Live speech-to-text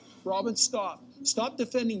Robin, stop. Stop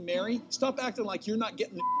defending Mary. Stop acting like you're not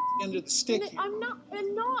getting the end of the stick here. I'm not.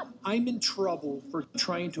 I'm in trouble for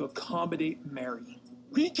trying to accommodate Mary.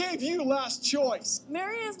 We gave you last choice.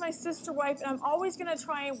 Mary is my sister wife, and I'm always going to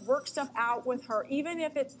try and work stuff out with her, even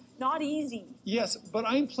if it's not easy. Yes, but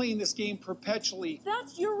I'm playing this game perpetually.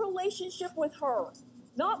 That's your relationship with her,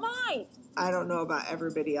 not mine. I don't know about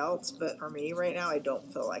everybody else, but for me right now, I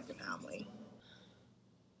don't feel like a family.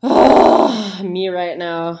 Me right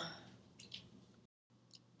now.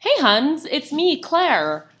 Hey, Huns, it's me,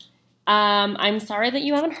 Claire. I'm sorry that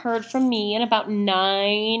you haven't heard from me in about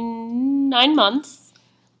nine months.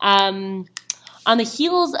 On the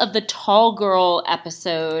heels of the Tall Girl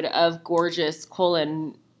episode of Gorgeous :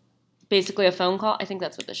 basically a phone call. I think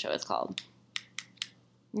that's what the show is called.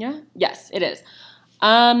 Yeah? Yes, it is.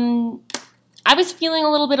 I was feeling a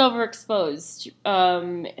little bit overexposed,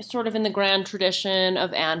 sort of in the grand tradition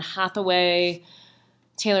of Anne Hathaway,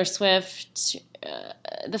 Taylor Swift.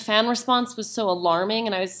 The fan response was so alarming,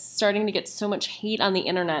 and I was starting to get so much hate on the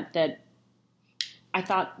internet that I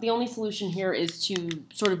thought the only solution here is to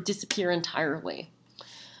sort of disappear entirely.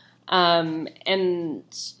 And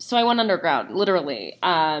so I went underground, literally.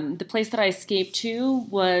 The place that I escaped to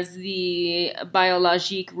was the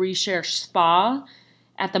Biologique Recherche Spa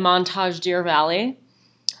at the Montage Deer Valley.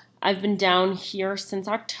 I've been down here since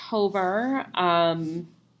October, and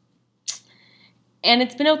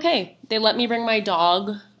it's been okay. They let me bring my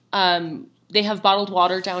dog. They have bottled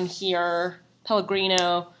water down here,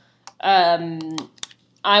 Pellegrino.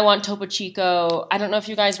 I want Topo Chico. I don't know if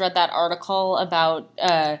you guys read that article about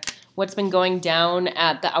what's been going down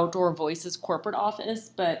at the Outdoor Voices corporate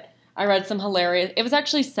office, but I read some hilarious. It was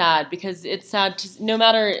actually sad because it's sad to, no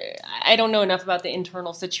matter, I don't know enough about the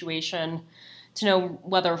internal situation to know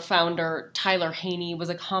whether founder Tyler Haney was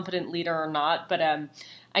a competent leader or not, but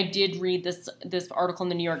I did read this article in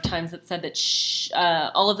the New York Times that said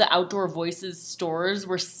that all of the Outdoor Voices stores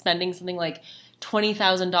were spending something like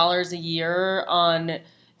 $20,000 a year on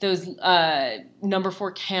those number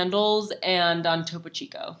 4 candles and on Topo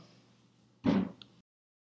Chico.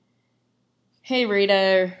 Hey,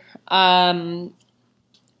 Rita. I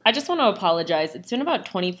just want to apologize. It's been about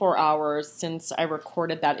 24 hours since I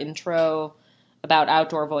recorded that intro about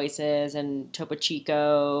Outdoor Voices and Topo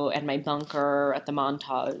Chico and my bunker at the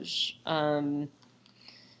Montage. And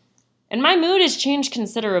my mood has changed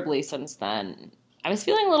considerably since then. I was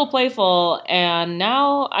feeling a little playful, and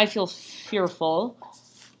now I feel fearful.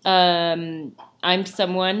 I'm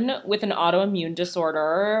someone with an autoimmune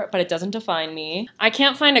disorder, but it doesn't define me. I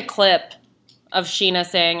can't find a clip of Sheena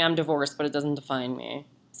saying I'm divorced, but it doesn't define me.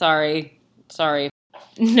 Sorry.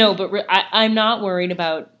 No, but I'm not worried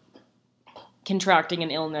about contracting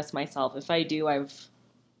an illness myself. If I do, I've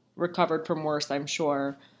recovered from worse, I'm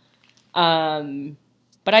sure.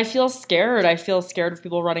 But I feel scared. I feel scared of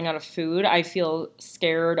people running out of food. I feel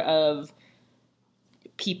scared of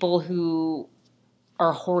people who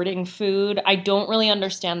are hoarding food. I don't really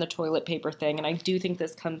understand the toilet paper thing, and I do think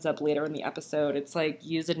this comes up later in the episode. It's like,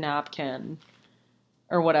 use a napkin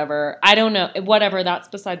or whatever. I don't know. Whatever, that's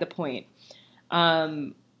beside the point.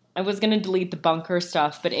 I was going to delete the bunker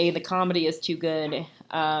stuff, but A, the comedy is too good,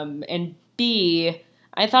 and B,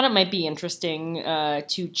 I thought it might be interesting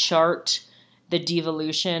to chart the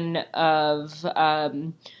devolution of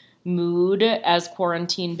mood as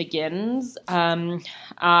quarantine begins.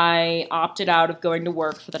 I opted out of going to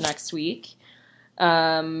work for the next week.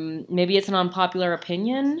 Maybe it's an unpopular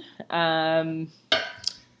opinion. I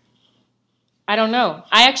don't know.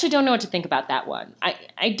 I actually don't know what to think about that one.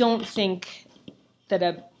 I don't think that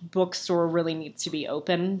a bookstore really needs to be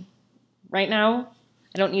open right now.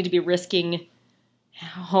 I don't need to be risking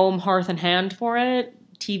home, hearth, and hand for it.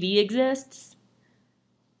 TV exists.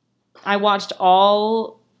 I watched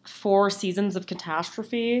all 4 seasons of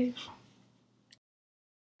Catastrophe.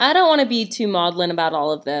 I don't want to be too maudlin about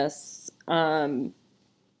all of this. I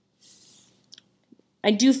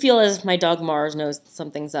do feel as if my dog Mars knows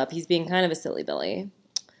something's up. He's being kind of a silly Billy.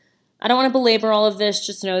 I don't want to belabor all of this.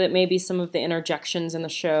 Just know that maybe some of the interjections in the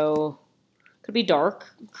show could be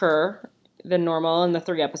darker than normal in the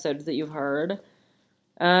 3 episodes that you've heard.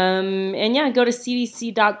 And yeah, go to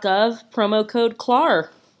cdc.gov, promo code CLAR.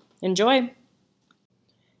 Enjoy.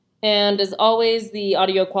 And as always, the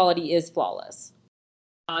audio quality is flawless.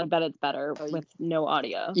 I bet it's better with no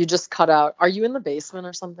audio. You just cut out. Are you in the basement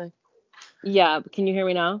or something? Yeah, can you hear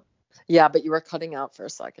me now? Yeah, but you were cutting out for a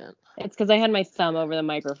second. It's because I had my thumb over the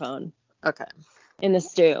microphone. Okay. In the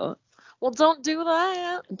stew. Well, don't do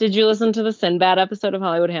that. Did you listen to the Sinbad episode of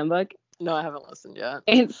Hollywood Handbook? No, I haven't listened yet.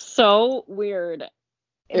 It's so weird.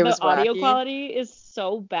 It was the audio wacky. quality is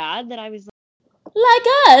so bad that I was like, Like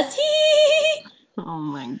us. Oh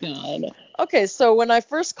my god. Okay, so when I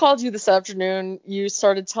first called you this afternoon, you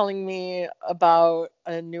started telling me about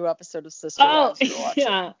a new episode of Sister Oh, Wives you were watching.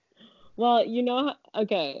 yeah. Well,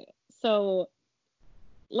 okay, so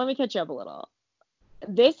let me catch you up a little.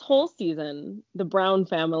 This whole season, the Brown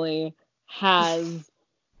family has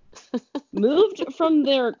moved from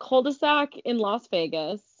their cul-de-sac in Las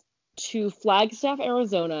Vegas to Flagstaff,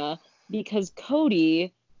 Arizona, because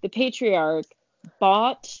Cody, the patriarch,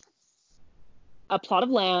 bought a plot of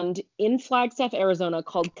land in Flagstaff, Arizona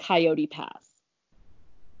called Coyote Pass.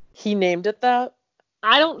 He named it that?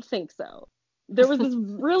 I don't think so. There was this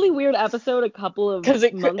really weird episode a couple of Because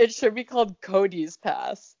months. it should be called Cody's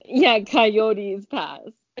Pass. Yeah, Coyotes Pass.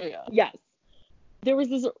 Yeah. Yes. There was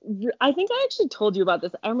this, I think I actually told you about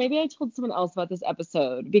this, or maybe I told someone else about this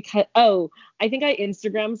episode because, I think I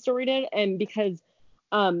Instagram storied it, and because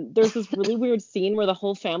there's this really weird scene where the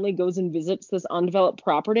whole family goes and visits this undeveloped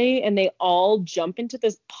property, and they all jump into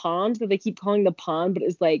this pond that they keep calling the pond, but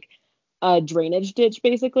it's like a drainage ditch,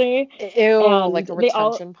 basically. Ew, And like a they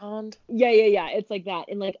all- retention pond? Yeah, it's like that.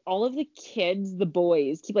 And like all of the kids, the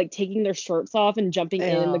boys, keep like taking their shirts off and jumping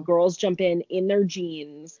in, and the Ew. girls jump in their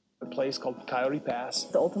jeans. A place called Coyote Pass.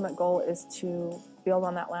 The ultimate goal is to build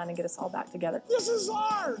on that land and get us all back together. This is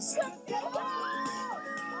ours!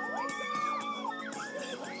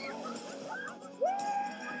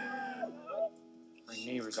 My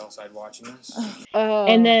neighbor's outside watching this.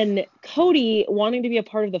 And then Cody, wanting to be a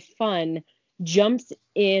part of the fun, jumps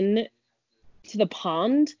in to the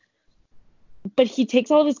pond, but he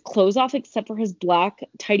takes all of his clothes off except for his black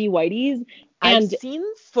tidy whities. I've And seen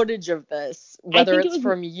footage of this, whether think it it's was-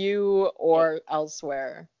 from you or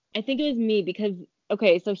elsewhere. I think it was me because,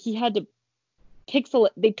 okay, so he had to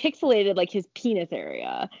they pixelated like his penis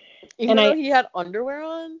area. Even And though he had underwear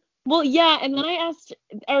on? Well, yeah, and then I asked,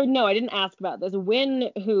 or no, I didn't ask about this. Wynn,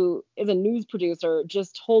 who is a news producer,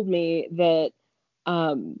 just told me that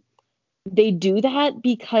they do that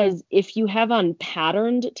because if you have on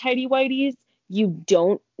patterned tidy whities, you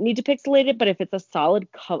don't need to pixelate it. But if it's a solid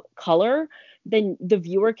color, then the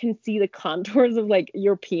viewer can see the contours of like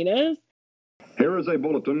your penis. Here is a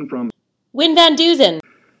bulletin from Win Van Dusen.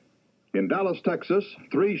 in Dallas, Texas.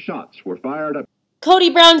 3 shots were fired at Cody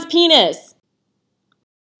Brown's penis.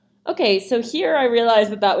 Okay, so here I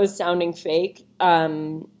realized that was sounding fake.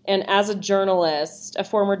 And as a journalist, a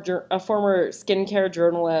former skincare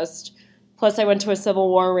journalist, plus I went to a Civil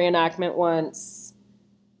War reenactment once,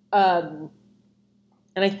 and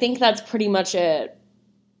I think that's pretty much it.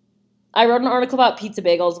 I wrote an article about pizza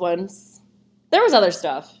bagels once. There was other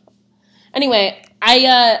stuff. Anyway,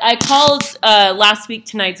 I called last week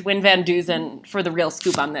tonight's Win Van Dusen for the real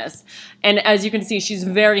scoop on this. And as you can see, she's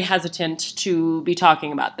very hesitant to be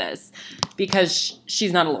talking about this because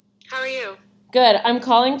she's not a lawyer. How are you? Good. I'm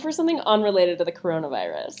calling for something unrelated to the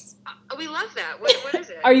coronavirus. We love that. What is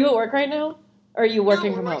it? Are you at work right now? Or are you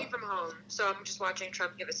working no, from we're home? working from home, so I'm just watching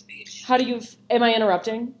Trump give a speech. How do you... Am I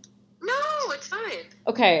interrupting? No, it's fine.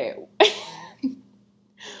 Okay.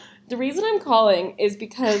 The reason I'm calling is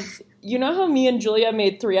because you know how me and Julia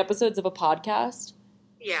made 3 episodes of a podcast?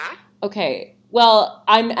 Yeah? Okay. Well,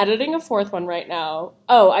 I'm editing a 4th one right now.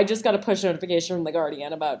 Oh, I just got a push notification from The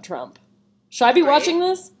Guardian about Trump. Should I be Great. watching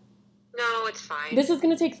this? No, it's fine. This is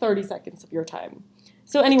going to take 30 seconds of your time.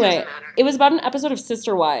 So anyway, doesn't matter. it was about an episode of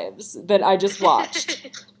Sister Wives that I just watched.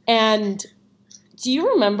 And do you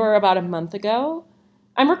remember about a month ago?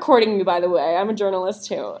 I'm recording you, by the way. I'm a journalist,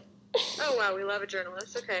 too. Oh, wow, we love a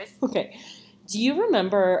journalist. Okay. Okay. Do you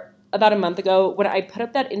remember about a month ago when I put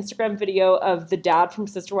up that Instagram video of the dad from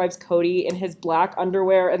Sister Wives, Cody, in his black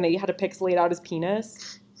underwear and they had to pixelate out his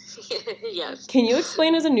penis? Yes. Can you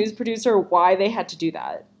explain as a news producer why they had to do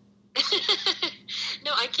that?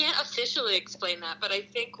 No, I can't officially explain that, but I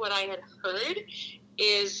think what I had heard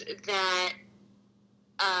is that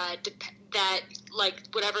that like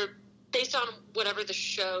whatever based on whatever the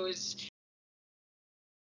show's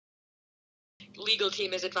legal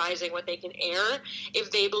team is advising what they can air, if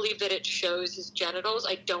they believe that it shows his genitals,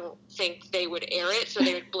 I don't think they would air it, so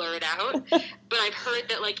they would blur it out. But I've heard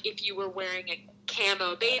that like if you were wearing a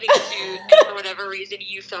camo bathing suit and for whatever reason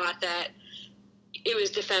you thought that it was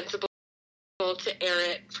defensible to air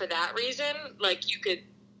it for that reason, like you could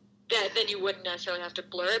then you wouldn't necessarily have to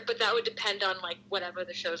blur it, but that would depend on like whatever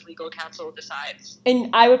the show's legal counsel decides. And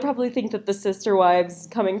I would probably think that the Sister Wives,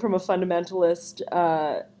 coming from a fundamentalist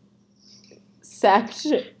sect,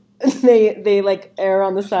 they like err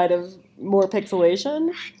on the side of more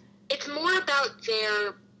pixelation. It's more about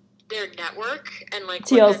their their network and like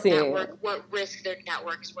TLC. what risk their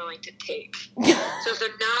network is willing to take. So if they're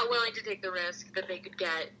not willing to take the risk that they could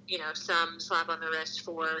get, some slap on the wrist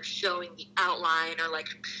for showing the outline or like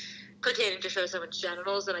pretending to show someone's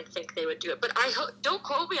genitals, then I think they would do it. But don't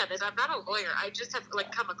quote me on this. I'm not a lawyer. I just have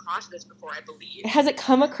like come across this before, I believe. Has it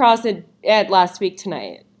come across it at Last Week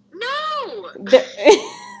Tonight? No.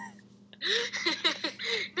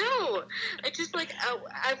 No, I just like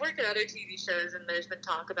I've worked at other TV shows and there's been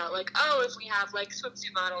talk about like, oh, if we have like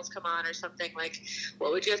swimsuit models come on or something, like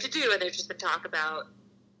what would you have to do? And there's just been talk about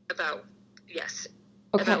yes,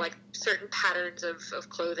 okay. about like certain patterns of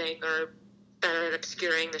clothing or better at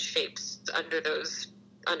obscuring the shapes under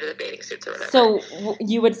the bathing suits or whatever. So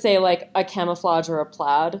you would say like a camouflage or a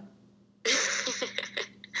plaid?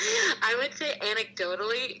 I would say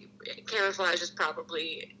anecdotally, camouflage is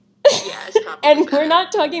probably. Yes, and we're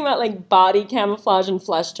not talking about like body camouflage and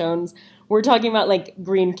flesh tones. We're talking about like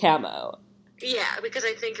green camo. Yeah, because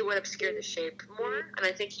I think it would obscure the shape more, and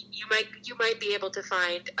I think you might be able to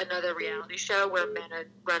find another reality show where men are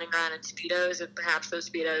running around in Speedos, and perhaps those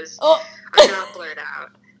Speedos are not blurred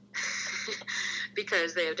out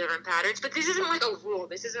because they have different patterns. But this isn't like a rule.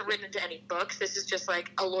 This isn't written into any books. This is just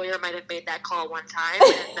like a lawyer might have made that call one time,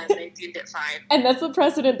 and then they deemed it fine. And that's the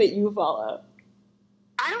precedent that you follow.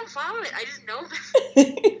 I don't follow it. I just know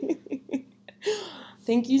that.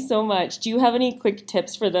 Thank you so much. Do you have any quick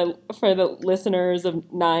tips for the listeners of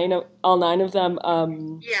all nine of them?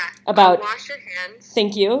 Yeah. About wash your hands.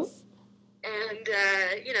 Thank you. And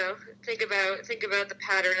think about the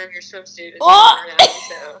pattern of your swimsuit.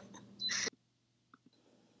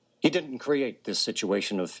 He didn't create this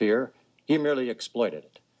situation of fear. He merely exploited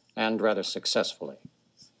it, and rather successfully.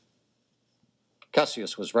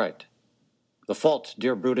 Cassius was right. The fault,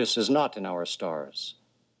 dear Brutus, is not in our stars,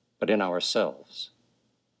 but in ourselves.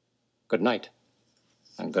 Good night,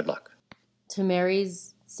 and good luck. To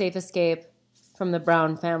Mary's safe escape from the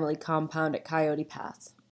Brown family compound at Coyote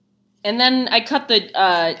Pass. And then I cut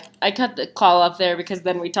the call off there because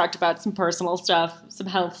then we talked about some personal stuff, some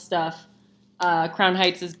health stuff. Crown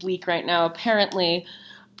Heights is bleak right now, apparently.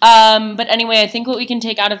 But anyway, I think what we can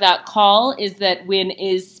take out of that call is that Wynn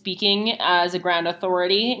is speaking as a ground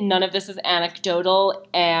authority. None of this is anecdotal,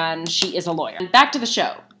 and she is a lawyer. Back to the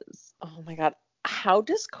show. Oh my God. How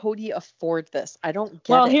does Cody afford this? I don't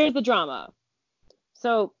get it. Well, here's the drama.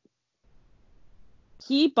 So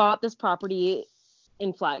he bought this property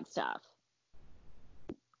in Flagstaff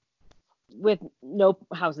with no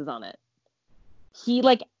houses on it. He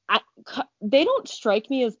they don't strike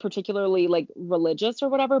me as particularly like religious or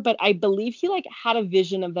whatever, but I believe he like had a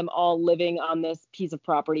vision of them all living on this piece of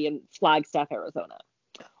property in Flagstaff, Arizona.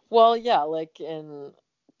 Well, yeah, like in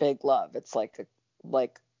Big Love, it's like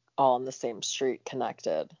all on the same street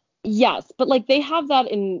connected. Yes, but like they have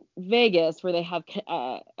that in Vegas where they have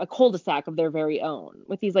a cul-de-sac of their very own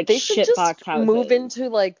with these like they should shitbox houses. Move into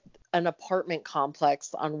like an apartment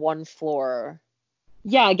complex on one floor.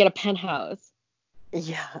 Yeah, get a penthouse.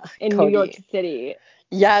 Yeah, in Cody. New York City.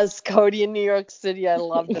 Yes, Cody in New York City. I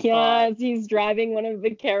love the Yes, he's driving one of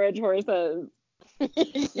the carriage horses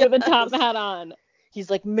with a top hat on. He's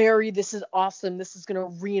like, Mary, this is awesome. This is gonna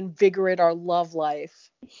reinvigorate our love life.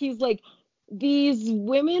 He's like, these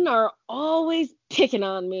women are always picking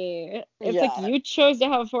on me. It's like you chose to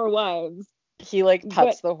have 4 wives. He like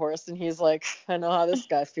pets the horse and he's like, I know how this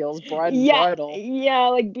guy feels. Bride and bridle. Yeah,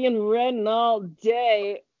 like being ridden all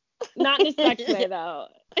day. Not in a sex way, though.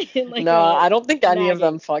 I don't think any of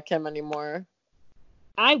them fuck him anymore.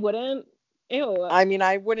 I wouldn't. Ew. I mean,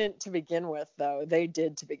 I wouldn't to begin with, though. They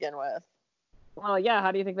did to begin with. Well, yeah.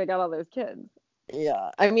 How do you think they got all those kids?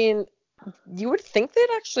 Yeah. I mean, you would think they'd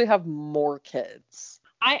actually have more kids.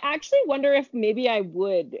 I actually wonder if maybe I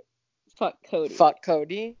would fuck Cody. Fuck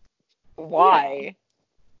Cody? Why?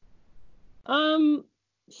 Yeah.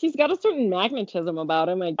 He's got a certain magnetism about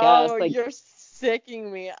him, I guess. Oh, you're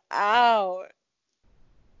sicking me out.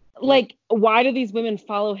 Like, why do these women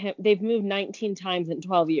follow him? They've moved 19 times in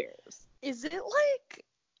 12 years. Is it like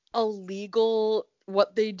illegal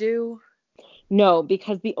what they do? No,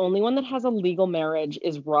 because the only one that has a legal marriage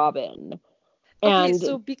is Robin. Okay,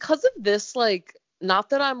 so because of this, like,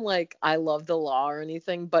 not that I'm like, I love the law or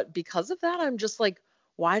anything, but because of that, I'm just like,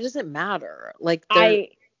 why does it matter? Like,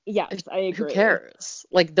 yes, I agree. Who cares?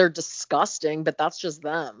 Like, they're disgusting, but that's just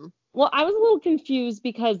them. Well, I was a little confused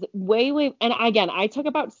because way, and again, I took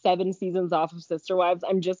about 7 seasons off of Sister Wives.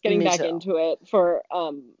 I'm just getting back into it for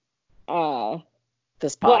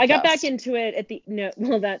this podcast. Well, I got back into it at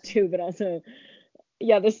that too, but also,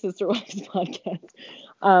 this Sister Wives podcast.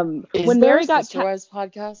 Is when there Mary a got Sister Wives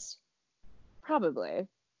podcast? Probably.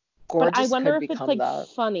 Gorgeous But I wonder could if it's become like that.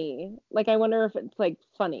 funny. Like I wonder if it's like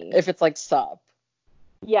funny. If it's like sup.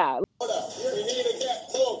 Yeah. We need to get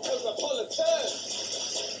more cosmopolitan.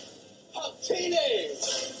 Hot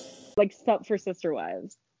teenage. Like stuff for Sister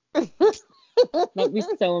Wives. That'd be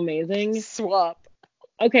so amazing. Swap.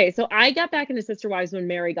 Okay, so I got back into Sister Wives when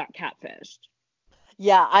Mary got catfished.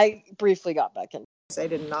 Yeah, I briefly got back in. I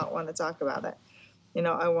did not want to talk about it. You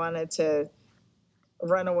know, I wanted to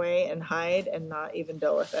run away and hide and not even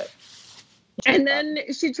deal with it. And then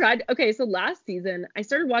she tried. Okay, so last season, I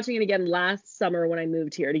started watching it again last summer when I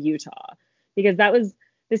moved here to Utah, because that was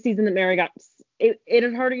the season that Mary got. It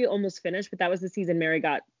had already almost finished, but that was the season Mary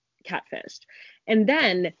got catfished. And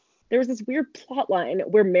then there was this weird plot line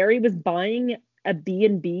where Mary was buying a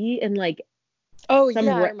B&B and like some I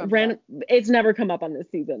remember random. It's never come up on this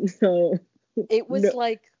season, so it was no.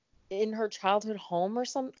 like in her childhood home or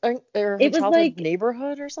something, or her It was childhood like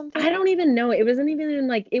neighborhood or something. I don't even know. It wasn't even in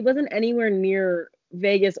like it wasn't anywhere near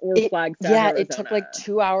Vegas or Flagstaff. Yeah, Arizona. it took like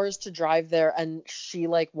 2 hours to drive there, and she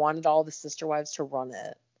like wanted all the Sister Wives to run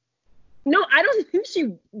it. No, I don't think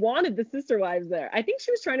she wanted the Sister Wives there. I think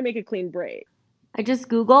she was trying to make a clean break. I just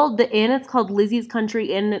Googled the inn. It's called Lizzie's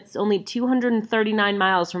Country Inn. It's only 239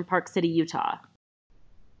 miles from Park City, Utah.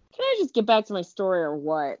 Can I just get back to my story or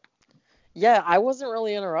what? Yeah, I wasn't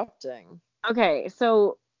really interrupting. Okay,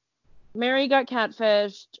 so Mary got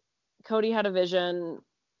catfished. Cody had a vision.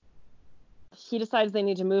 He decides they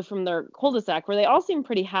need to move from their cul-de-sac, where they all seem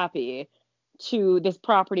pretty happy, to this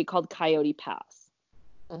property called Coyote Pass.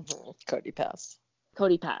 Mm-hmm. Cody Pass.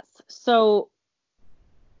 Cody Pass. So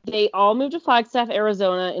they all moved to Flagstaff,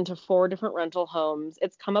 Arizona, into 4 different rental homes.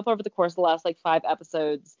 It's come up over the course of the last like 5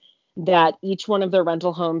 episodes that each one of their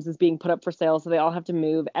rental homes is being put up for sale, so they all have to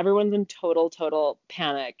move. Everyone's in total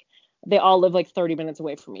panic. They all live like 30 minutes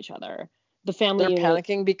away from each other. The family They're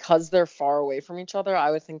panicking because they're far away from each other. I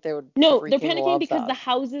would think they would. No, they're freaking panicking love because that. the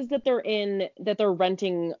houses that they're in, that they're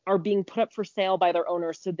renting, are being put up for sale by their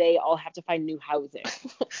owners, so they all have to find new housing.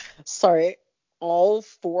 Sorry, all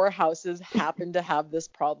 4 houses happen to have this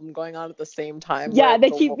problem going on at the same time. Yeah, where they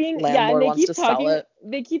the keep being landlord and they wants keep to talking. sell it.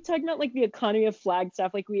 They keep talking about like the economy of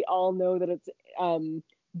Flagstaff, like we all know that it's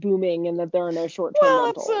booming and that there are no short-term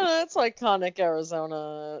rentals. It's iconic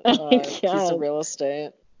Arizona piece of real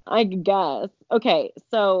estate. I guess. Okay,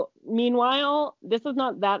 so meanwhile, this is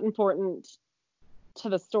not that important to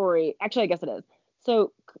the story. Actually, I guess it is.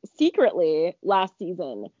 So secretly, last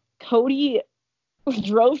season, Cody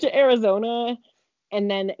drove to Arizona and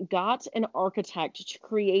then got an architect to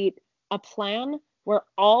create a plan where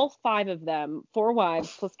all 5 of them, 4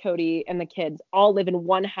 wives plus Cody and the kids, all live in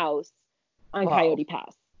one house on Coyote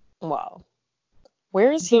Pass. Wow.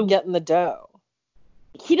 Where is he getting the dough?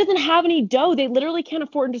 He doesn't have any dough. They literally can't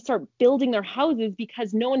afford to start building their houses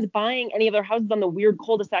because no one's buying any of their houses on the weird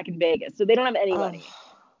cul-de-sac in Vegas. So they don't have any money.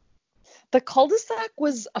 The cul-de-sac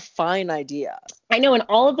was a fine idea. I know, and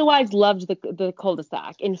all of the wives loved the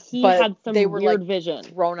cul-de-sac, and he had some weird vision.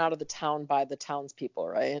 Thrown out of the town by the townspeople,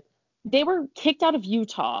 right? They were kicked out of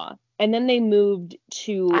Utah, and then they moved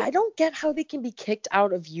to... I don't get how they can be kicked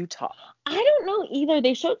out of Utah. I don't know either.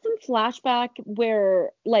 They showed some flashback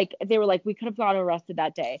where, like, they were like, we could have gotten arrested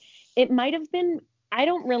that day. It might have been... I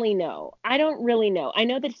don't really know. I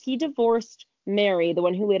know that he divorced Mary, the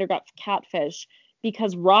one who later got catfished,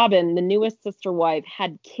 because Robin, the newest sister wife,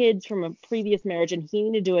 had kids from a previous marriage, and he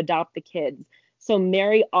needed to adopt the kids. So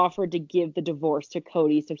Mary offered to give the divorce to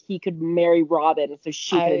Cody so he could marry Robin, so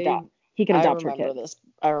he could adopt her kids.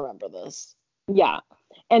 I remember this. Yeah.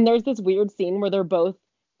 And there's this weird scene where they're both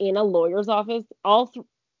in a lawyer's office.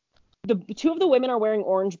 The 2 of the women are wearing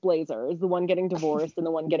orange blazers, the one getting divorced and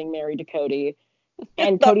the one getting married to Cody.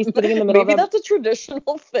 And Cody's sitting in the middle of them. Maybe that's a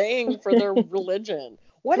traditional thing for their religion.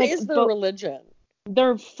 What is their religion?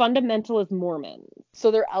 They're fundamentalist Mormons. So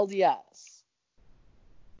they're LDS.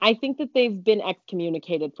 I think that they've been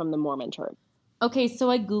excommunicated from the Mormon church. Okay, so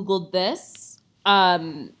I Googled this.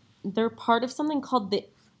 They're part of something called the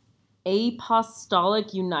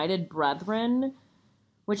Apostolic United Brethren,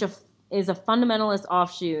 which is a fundamentalist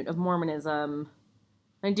offshoot of Mormonism.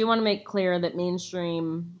 I do want to make clear that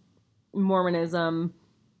mainstream Mormonism,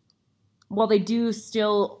 while they do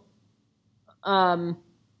still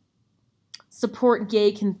support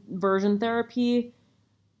gay conversion therapy,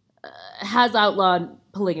 has outlawed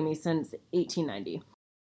polygamy since 1890.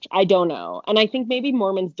 I don't know. And I think maybe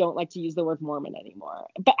Mormons don't like to use the word Mormon anymore.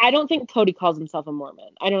 But I don't think Cody calls himself a Mormon.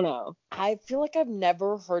 I don't know. I feel like I've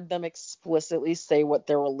never heard them explicitly say what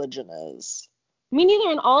their religion is. Me neither.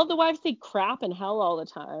 And all of the wives say crap and hell all the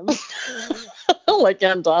time. Like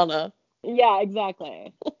Aunt Donna. Yeah,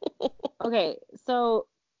 exactly. Okay.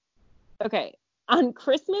 on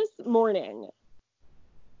Christmas morning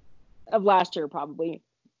of last year, probably.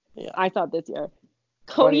 Yeah. I thought this year.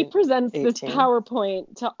 Cody presents this 2018.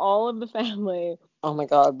 PowerPoint to all of the family Oh my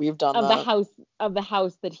God, we've done of that. the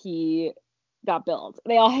house that he got built.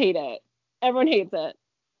 They all hate it. Everyone hates it.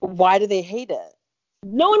 Why do they hate it?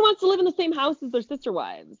 No one wants to live in the same house as their sister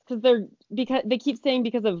wives because they keep saying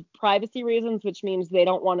because of privacy reasons, which means they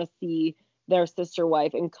don't want to see their sister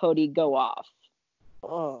wife and Cody go off.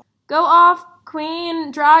 Oh. Go off,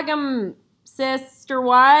 queen, drag him, sister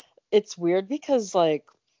wife. It's weird because like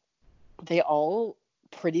they all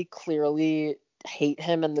pretty clearly hate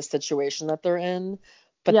him and the situation that they're in,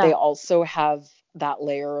 but Yeah. they also have that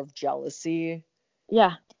layer of jealousy.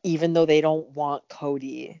 Yeah, Even though they don't want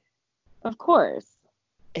Cody. of course.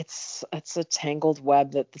 It's a tangled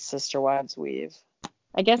web that the sister wives weave.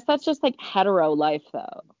 I guess that's just like hetero life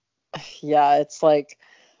though. Yeah, it's like,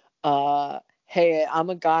 hey, I'm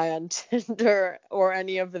a guy on Tinder or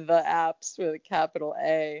any of the apps with a capital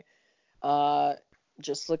A.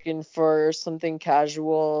 Just looking for something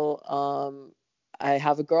casual. I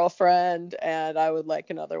have a girlfriend and I would like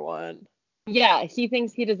another one. Yeah, he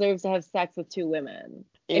thinks he deserves to have sex with 2 women.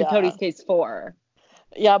 In Yeah. Cody's case, 4.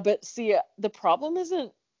 Yeah, but see, the problem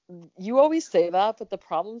isn't, you always say that, but the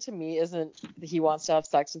problem to me isn't that he wants to have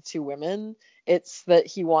sex with 2 women. It's that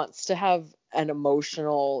he wants to have an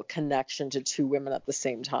emotional connection to 2 women at the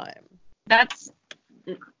same time. That's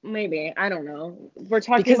maybe, I don't know. We're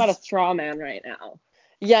talking about a straw man right now.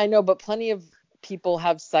 Yeah, I know, but plenty of people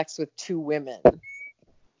have sex with 2 women.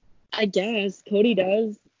 I guess Cody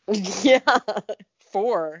does. Yeah,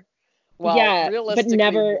 4. Well, yeah, but realistically,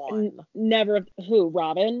 never, 1. never. Who?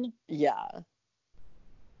 Robin? Yeah,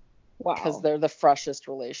 Wow. because they're the freshest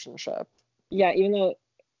relationship. Yeah, even though.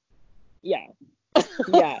 Yeah.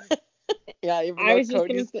 Yeah. Yeah, even I was though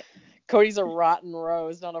just gonna say, Cody's a rotten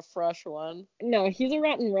rose, not a fresh one. no, he's a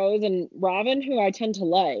rotten rose, and Robin, who I tend to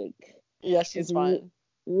like, Yeah, she's is fine.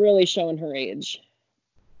 really showing her age.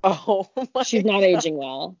 Oh my She's not God. aging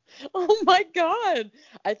well. Oh my God.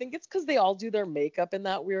 I think it's because they all do their makeup in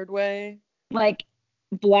that weird way. Like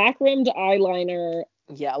black rimmed eyeliner.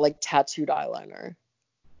 Yeah, like tattooed eyeliner.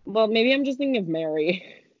 Well, maybe I'm just thinking of Mary.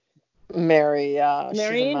 Mary, yeah.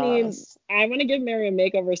 Mary she's a needs. I want to give Mary a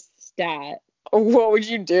makeover stat. mess. What would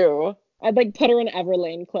you do? I'd like put her in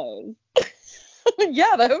Everlane clothes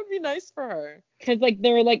Yeah, that would be nice for her. because like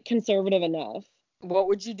they're like conservative enough. What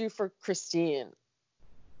would you do for Christine?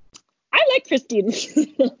 I like Christine.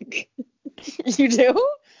 You do?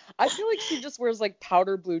 I feel like she just wears like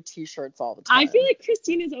powder blue t-shirts all the time. I feel like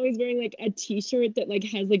Christine is always wearing like a t-shirt that like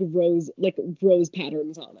has like rose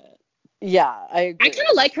patterns on it. Yeah, I agree. I kind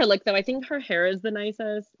of like her look though. I think her hair is the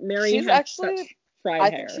nicest. Mary She's has actually- such fried I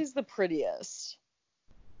hair. think she's the prettiest.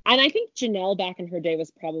 And I think Janelle back in her day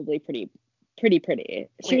was probably pretty. She Wait,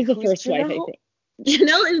 was the who's first wife, I Janelle? think.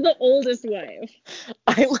 Janelle is the oldest wife.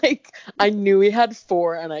 I knew he had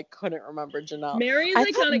 4 and I couldn't remember Janelle. Mary is I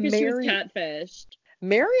thought iconic because she was Mary- catfished.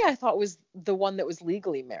 Mary, I thought, was the one that was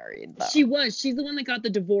legally married, though. She was. She's the one that got the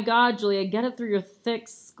divorce. God, Julia, get it through your thick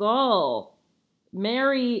skull.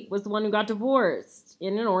 Mary was the one who got divorced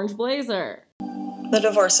in an orange blazer. The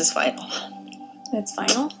divorce is final. It's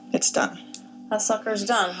final? It's done. That sucker's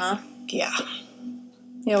done, huh? Yeah.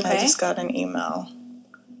 You okay? I just got an email.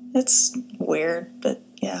 It's weird, but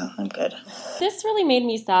yeah, I'm good. This really made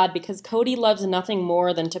me sad because Cody loves nothing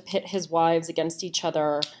more than to pit his wives against each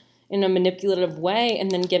other in a manipulative way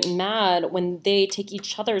and then get mad when they take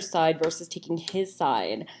each other's side versus taking his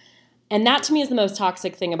side. And that to me is the most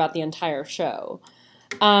toxic thing about the entire show.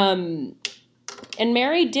 And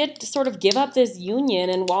Mary did sort of give up this union,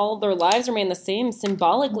 and while their lives remain the same,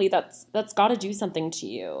 symbolically that's got to do something to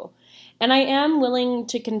you. And I am willing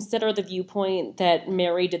to consider the viewpoint that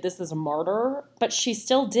Mary did this as a martyr, but she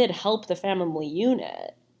still did help the family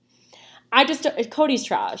unit. Cody's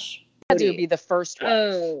trash. Cody would be the first one.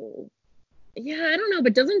 Oh. Yeah, I don't know,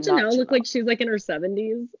 but doesn't Not Janelle look Janelle. like she's like in her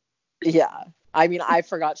 70s? Yeah. I mean, I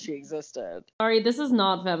forgot she existed. Sorry, this is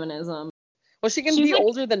not feminism. Well, she can She's be like-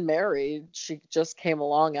 older than Mary. She just came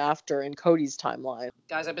along after in Cody's timeline.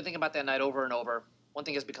 Guys, I've been thinking about that night over and over. One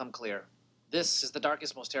thing has become clear. This is the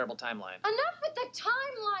darkest, most terrible timeline. Enough with the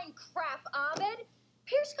timeline crap, Ahmed.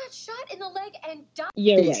 Pierce got shot in the leg and died.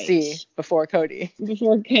 Yeah, BC right. before Cody.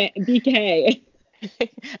 Before BK.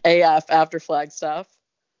 AF after Flagstaff.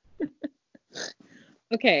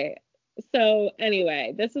 Okay, so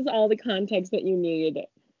anyway, this is all the context that you need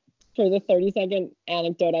for the 30-second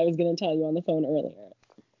anecdote I was going to tell you on the phone earlier.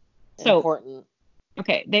 So, Important.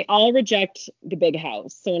 okay, they all reject the big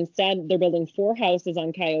house. So instead, they're building 4 houses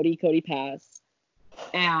on Coyote Cody Pass.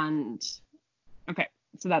 And, okay,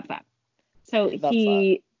 so that's that. So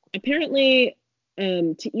he apparently,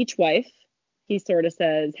 to each wife, he sort of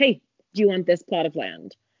says, hey, do you want this plot of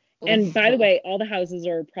land? And by the way, all the houses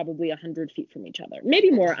are probably 100 feet from each other.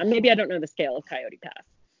 Maybe more. Maybe I don't know the scale of Coyote Pass.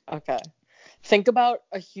 Okay. Think about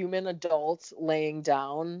a human adult laying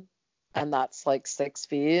down, and that's like 6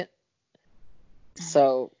 feet.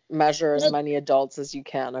 So measure as many adults as you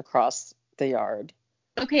can across the yard.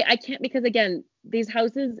 Okay, I can't, because again, these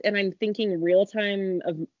houses, and I'm thinking real time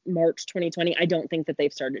of March 2020, I don't think that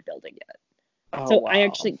they've started building yet. Oh, So wow. I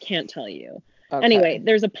actually can't tell you. Okay. Anyway,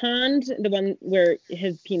 there's a pond, the one where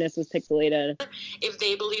his penis was pixelated. If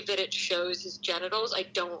they believe that it shows his genitals, I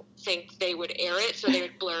don't think they would air it, so they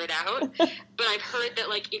would blur it out. But I've heard that,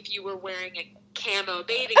 like, if you were wearing a camo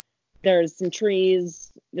bathing... There's some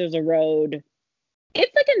trees, there's a road.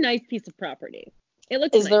 It's like a nice piece of property. It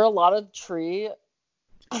looks Is nice. there a lot of tree?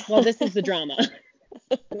 Well, this is the drama.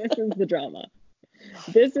 This is the drama.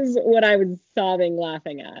 This is what I was sobbing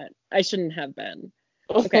laughing at. I shouldn't have been.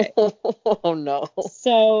 Okay. Oh, no.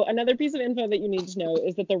 So another piece of info that you need to know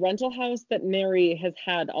is that the rental house that Mary has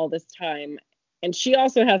had all this time, and she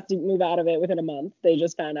also has to move out of it within a month. They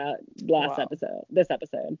just found out this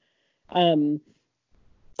episode.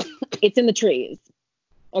 It's in the trees.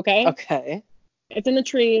 Okay? Okay. It's in the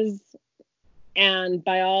trees, and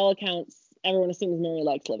by all accounts, everyone assumes Mary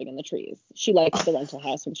likes living in the trees. She liked the rental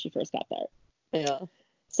house when she first got there. Yeah.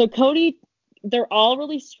 So Cody, they're all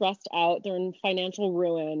really stressed out. They're in financial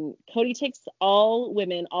ruin. Cody takes all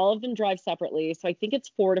women. All of them drive separately. So I think it's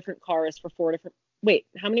 4 different cars for 4 different... Wait,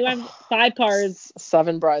 how many wives? 5 cars.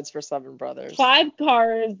 7 brides for 7 brothers. 5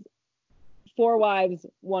 cars, 4 wives,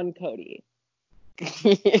 1 Cody.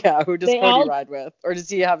 Yeah, who does Cody ride with? Or does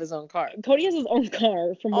he have his own car? Cody has his own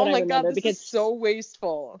car, from what I remember. God, this because is so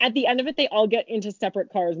wasteful. At the end of it, they all get into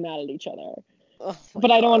separate cars mad at each other. Oh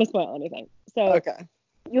but I don't want to spoil anything. So okay.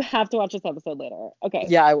 You have to watch this episode later. Okay.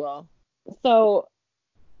 Yeah, I will. So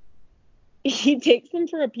he takes them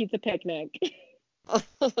for a pizza picnic.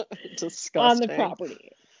 Disgusting. On the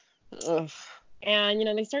property. Ugh. And, you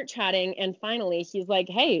know, they start chatting, and finally he's like,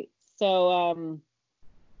 hey, so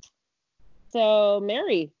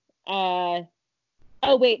Mary, oh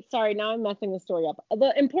wait, sorry, now I'm messing the story up.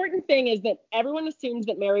 The important thing is that everyone assumes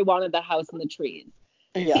that Mary wanted the house in the trees.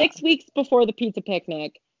 Yeah. 6 weeks before the pizza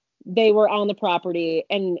picnic, they were on the property,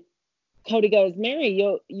 and Cody goes,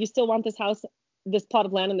 Mary, you still want this house, this plot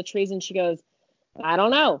of land in the trees? And she goes, I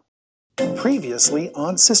don't know. Previously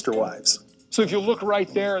on Sister Wives. So if you look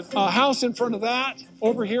right there, a house in front of that,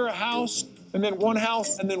 over here a house, and then one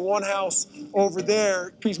house, and then one house over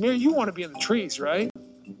there. Please, Mary, you want to be in the trees, right?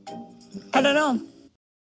 I don't know.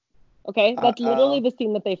 Okay, that's literally the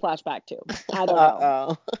scene that they flash back to. I don't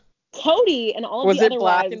know. Cody and all of the other wives. Was it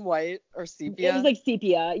black and white or sepia? It was like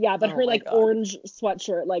sepia, yeah, but her like orange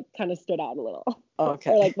sweatshirt like kind of stood out a little. Okay.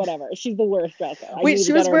 Or like whatever. She's the worst dresser. Wait,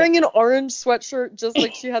 she was wearing an orange sweatshirt just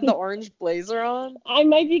like she had the orange blazer on? I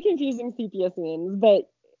might be confusing sepia scenes, but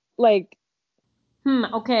like...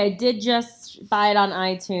 Okay, I did just buy it on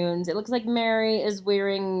iTunes. It looks like Mary is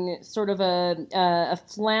wearing sort of a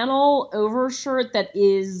flannel overshirt that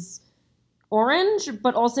is orange,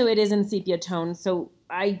 but also it is in sepia tone, so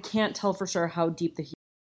I can't tell for sure how deep the hue.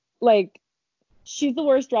 Like, she's the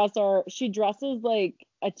worst dresser. She dresses like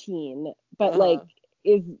a teen, but like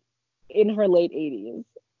is in her late 80s.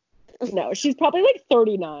 No, she's probably like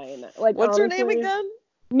 39. Like, what's honestly, her name again?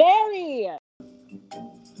 Mary.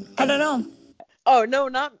 I don't know. Oh no,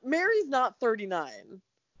 Mary's not 39.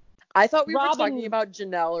 I thought we were Robin, talking about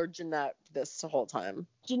Janelle or Jeanette this whole time.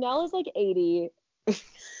 Janelle is like 80.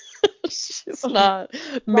 She's not.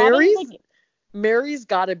 Mary's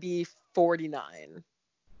got to be 49.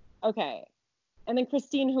 Okay. And then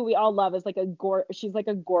Christine, who we all love, is like she's like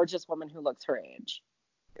a gorgeous woman who looks her age.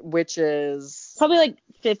 Which is probably like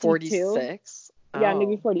 52. 46. Yeah,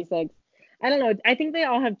 maybe 46. I don't know. I think they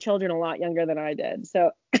all have children a lot younger than I did. So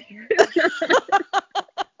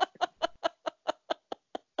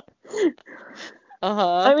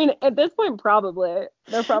I mean, at this point, probably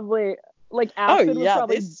they're probably like Aspen was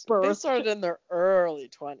probably birthed. They started in their early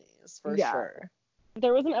 20s for sure.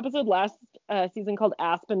 There was an episode last season called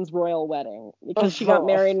Aspen's Royal Wedding because she got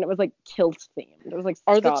married and it was like kilt themed. It was like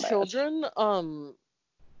Scottish. Are the children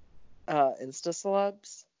Insta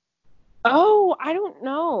celebs? Oh, I don't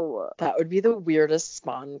know. That would be the weirdest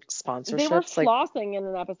sponsorship. They were flossing in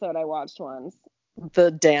an episode I watched once.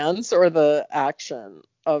 The dance or the action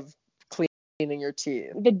of cleaning your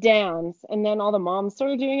teeth? The dance, and then all the moms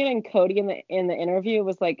started doing it, and Cody in the interview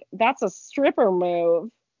was like, "That's a stripper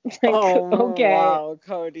move." Like, okay. Wow,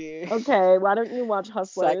 Cody. Okay, why don't you watch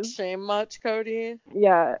Hustlers? Sex shame much, Cody?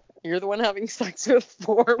 Yeah. You're the one having sex with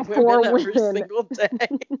four women every single day.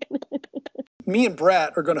 Me and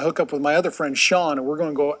Brat are going to hook up with my other friend Sean, and we're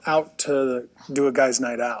going to go out to do a guy's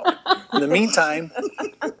night out. In the meantime,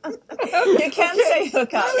 You can't say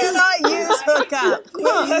hookup. You cannot use hookup.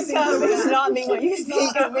 Hookup does not mean what you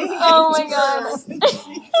think it means. Oh my god.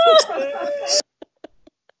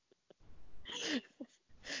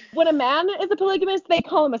 When a man is a polygamist, they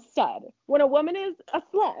call him a stud. When a woman is a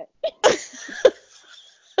slut.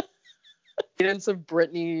 Cadence of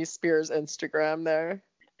Britney Spears' Instagram there.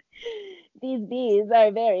 These bees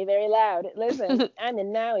are very, very loud. Listen, I'm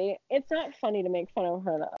in Maui. It's not funny to make fun of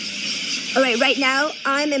her though. All right, right now,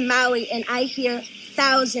 I'm in Maui and I hear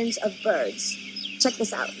thousands of birds. Check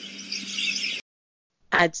this out.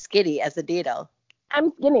 I'm skinny as a needle.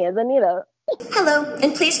 I'm skinny as a needle. Hello,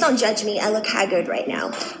 and please don't judge me. I look haggard right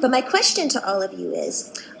now. But my question to all of you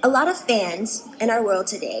is, a lot of fans in our world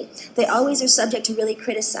today, they always are subject to really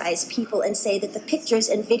criticize people and say that the pictures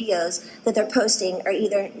and videos that they're posting are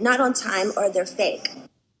either not on time or they're fake.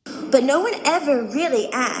 But no one ever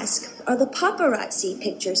really asks, are the paparazzi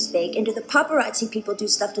pictures fake? And do the paparazzi people do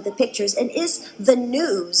stuff to the pictures? And is the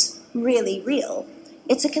news really real?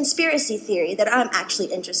 It's a conspiracy theory that I'm actually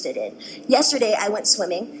interested in. Yesterday, I went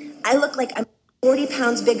swimming. I look like I'm 40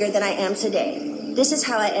 pounds bigger than I am today. This is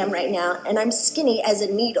how I am right now, and I'm skinny as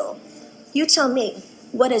a needle. You tell me,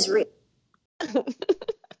 what is real?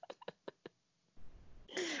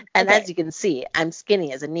 And as you can see, I'm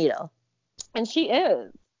skinny as a needle. And she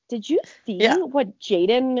is. Did you see what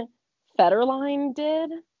Jaden Federline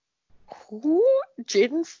did? Who?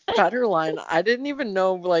 Jaden Federline? I didn't even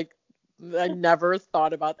know, like, I never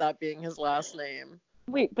thought about that being his last name.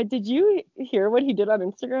 Wait, but did you hear what he did on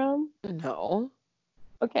Instagram? No.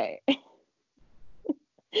 Okay.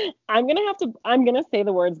 I'm gonna say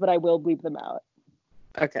the words, but I will bleep them out.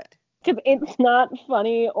 Okay. Because it's not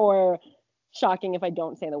funny or shocking if I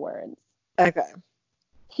don't say the words. Okay.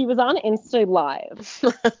 He was on Insta Live.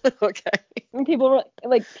 Okay. And people were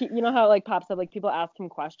like, you know how like Pop said, like people ask him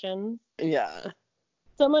questions? Yeah.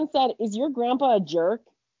 Someone said, is your grandpa a jerk?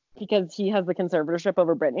 Because he has the conservatorship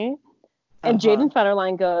over Britney. And Jaden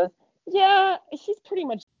Federline goes, yeah, he's pretty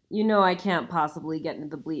much. You know I can't possibly get into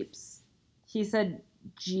the bleeps. He said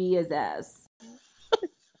G is S.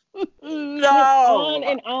 No. On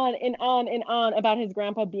and on and on and on about his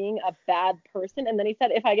grandpa being a bad person. And then he said,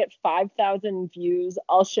 if I get 5,000 views,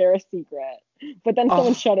 I'll share a secret. But then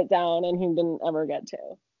someone shut it down and he didn't ever get to.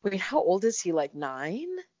 Wait, how old is he? Like 9?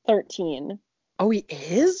 13. Oh, he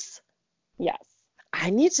is? Yes. I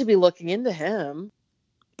need to be looking into him.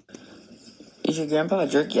 Is your grandpa a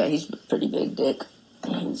jerk? Yeah, he's a pretty big dick.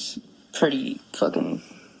 He's pretty fucking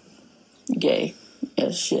gay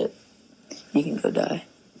as shit. You can go die.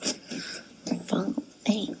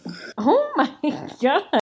 Oh my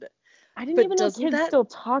god. I didn't even know kids still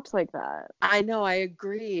talked like that. I know, I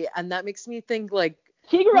agree. And that makes me think like...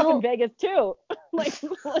 He grew up in Vegas too. like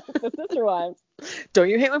the Sister Wives. Don't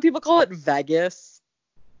you hate when people call it Vegas?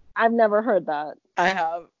 I've never heard that. I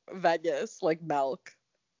have. Vegas, like milk.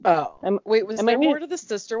 Oh. Wait, was there more to the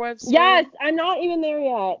Sister Wives story? Yes, I'm not even there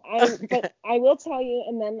yet. But I will tell you,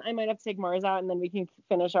 and then I might have to take Mars out, and then we can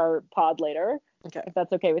finish our pod later. Okay. If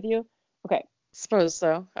that's okay with you. Okay. Suppose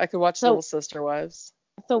so. I could watch Little Sister Wives.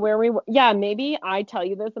 So maybe I tell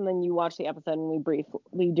you this, and then you watch the episode, and we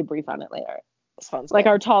debrief on it later. Sounds like good.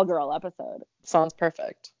 our Tall Girl episode. Sounds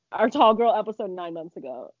perfect. Our Tall Girl episode 9 months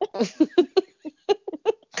ago.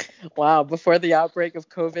 Wow, before the outbreak of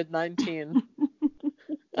COVID-19.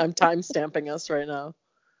 I'm time stamping us right now.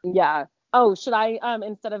 Yeah. Oh, should I,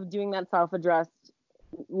 instead of doing that self-addressed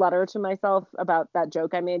letter to myself about that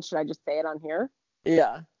joke I made, should I just say it on here?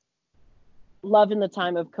 Yeah. Love in the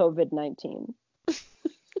time of COVID-19.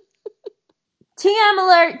 TM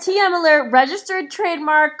alert, registered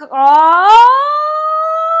trademark on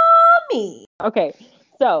me. Okay,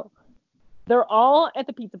 so they're all at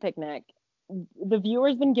the pizza picnic. The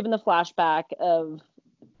viewer's been given the flashback of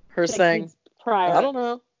her saying, prior. I don't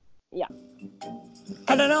know. Yeah.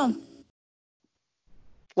 I don't know.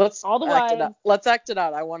 Let's all the act wives. it out. Let's act it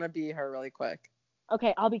out. I want to be her really quick.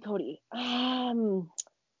 Okay, I'll be Cody. Well,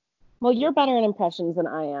 you're better in impressions than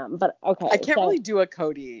I am, but okay. I can't really do a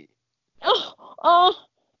Cody.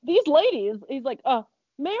 These ladies. He's like,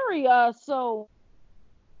 Mary, so.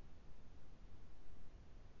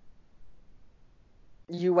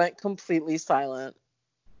 You went completely silent.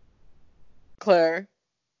 Claire.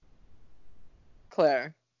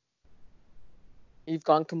 You've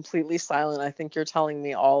gone completely silent. I think you're telling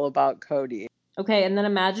me all about Cody. Okay, and then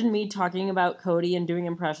imagine me talking about Cody and doing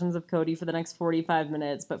impressions of Cody for the next 45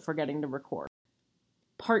 minutes, but forgetting to record.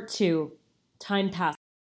 Part 2. Time passes.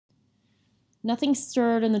 Nothing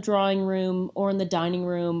stirred in the drawing room or in the dining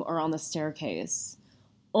room or on the staircase.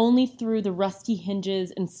 Only through the rusty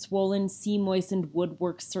hinges and swollen, sea-moistened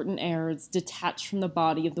woodwork certain airs, detached from the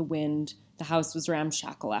body of the wind, the house was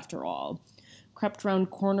ramshackle after all, crept round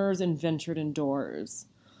corners and ventured indoors.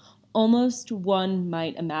 Almost one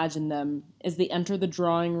might imagine them as they enter the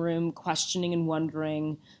drawing room, questioning and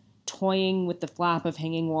wondering, toying with the flap of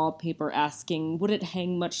hanging wallpaper, asking, would it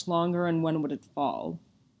hang much longer and when would it fall?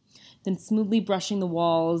 Then smoothly brushing the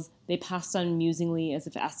walls, they passed on musingly as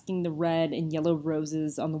if asking the red and yellow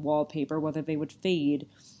roses on the wallpaper whether they would fade,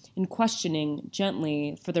 and questioning,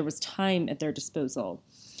 gently, for there was time at their disposal,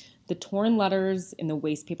 the torn letters in the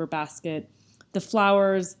wastepaper basket, the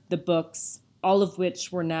flowers, the books, all of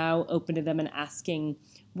which were now open to them and asking,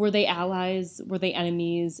 were they allies, were they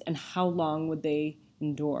enemies, and how long would they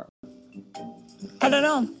endure? I don't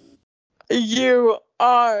know. You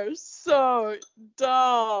are so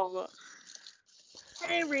dumb.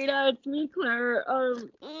 Hey Rita, it's me, Claire.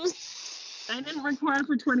 I didn't record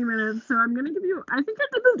for 20 minutes, so I'm gonna give you. I think I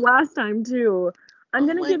did this last time too. I'm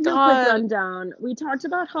gonna give you a quick rundown. We talked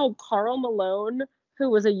about how Karl Malone, who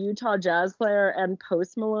was a Utah Jazz player, and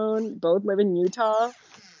Post Malone both live in Utah,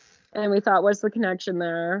 and we thought, what's the connection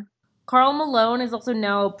there? Karl Malone is also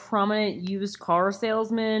now a prominent used car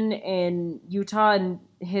salesman in Utah, and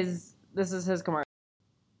this is his commercial.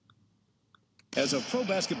 As a pro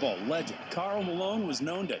basketball legend, Karl Malone was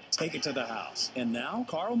known to take it to the house. And now,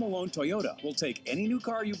 Karl Malone Toyota will take any new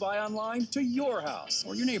car you buy online to your house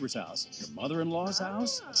or your neighbor's house, your mother-in-law's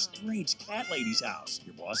house, a strange cat lady's house,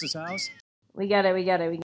 your boss's house. We get it.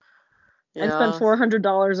 I spent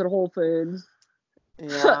 $400 at Whole Foods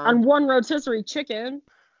on one rotisserie chicken.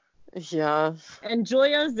 Yeah. And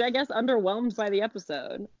Julia's, I guess, underwhelmed by the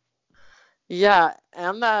episode. Yeah,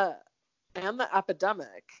 and the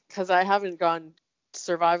epidemic, because I haven't gone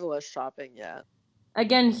survivalist shopping yet.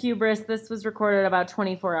 Again, hubris. This was recorded about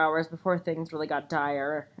 24 hours before things really got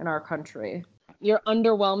dire in our country. You're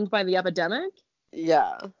underwhelmed by the epidemic?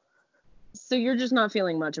 Yeah. So you're just not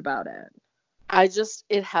feeling much about it?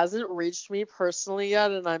 It hasn't reached me personally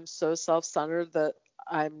yet, and I'm so self-centered that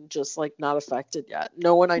I'm just, like, not affected yet.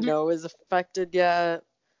 No one I know is affected yet.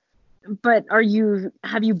 But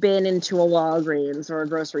have you been into a Walgreens or a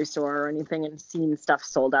grocery store or anything and seen stuff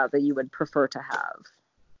sold out that you would prefer to have?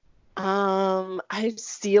 I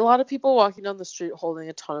see a lot of people walking down the street holding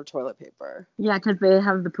a ton of toilet paper. Yeah, because they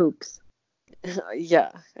have the poops. Yeah,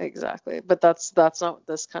 exactly. But that's not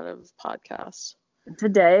this kind of podcast.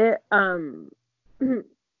 Today, on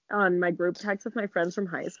my group text with my friends from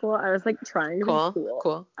high school, I was like trying to be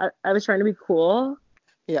cool. I was trying to be cool.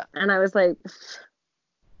 Yeah. And I was like,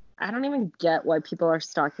 I don't even get why people are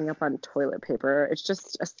stocking up on toilet paper. It's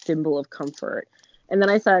just a symbol of comfort. And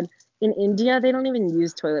then I said, in India, they don't even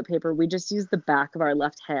use toilet paper. We just use the back of our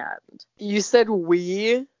left hand. You said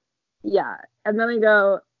we? Yeah. And then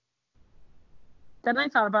I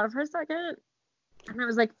thought about it for a second. And I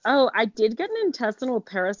was like, oh, I did get an intestinal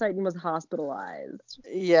parasite and was hospitalized.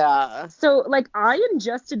 Yeah. So, like, I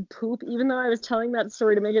ingested poop even though I was telling that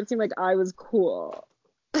story to make it seem like I was cool.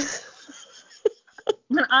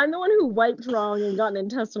 But I'm the one who wiped wrong and got an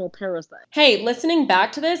intestinal parasite. Hey, listening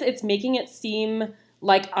back to this, it's making it seem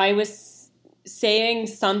like I was saying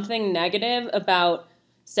something negative about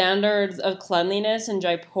standards of cleanliness in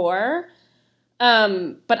Jaipur.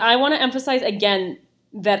 But I want to emphasize again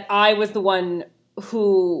that I was the one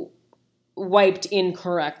who wiped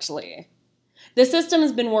incorrectly. The system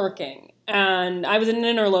has been working, and I was an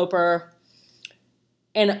interloper,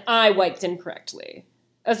 and I wiped incorrectly.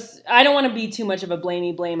 I don't want to be too much of a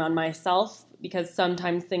blame on myself, because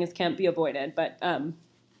sometimes things can't be avoided, but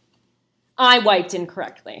I wiped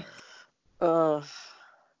incorrectly. Claire,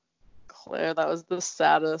 that was the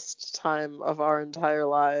saddest time of our entire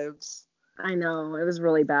lives. I know, it was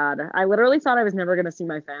really bad. I literally thought I was never going to see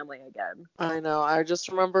my family again. I know, I just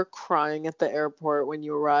remember crying at the airport when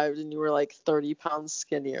you arrived and you were like 30 pounds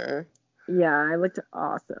skinnier. Yeah, I looked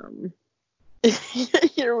awesome. We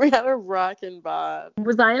had a rockin' bod.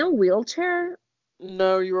 Was I in a wheelchair?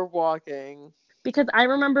 No, you were walking. Because I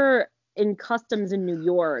remember in customs in New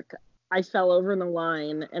York, I fell over in the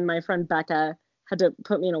line and my friend Becca had to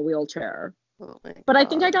put me in a wheelchair. Oh my God. But I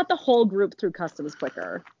think I got the whole group through customs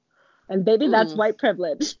quicker. And baby, that's white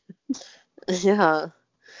privilege. Yeah.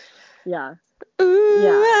 Yeah. Ooh,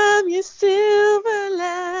 yeah. I'm your silver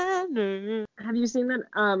liner. Have you seen that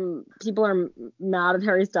people are mad at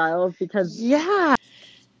Harry Styles because... Yeah.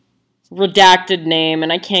 Redacted name,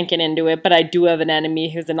 and I can't get into it, but I do have an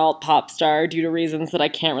enemy who's an alt pop star due to reasons that I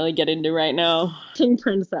can't really get into right now. King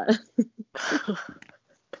Princess.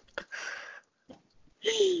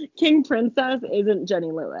 King Princess isn't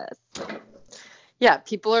Jenny Lewis. Yeah,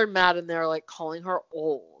 people are mad and they're like calling her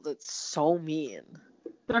old. It's so mean.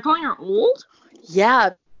 They're calling her old?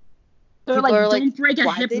 Yeah. They're People like, are don't break a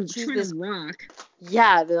why'd hip they and choose try this? to rock.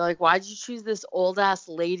 Yeah, they're like, why'd you choose this old ass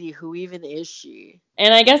lady? Who even is she?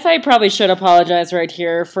 And I guess I probably should apologize right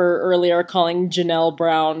here for earlier calling Janelle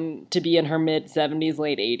Brown to be in her mid-70s,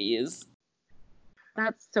 late 80s.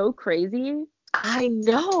 That's so crazy. I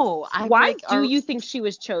know. Why do you think she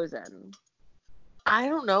was chosen? I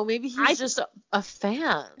don't know. Maybe he's just a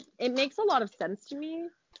fan. It makes a lot of sense to me,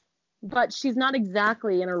 but she's not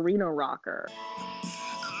exactly an arena rocker.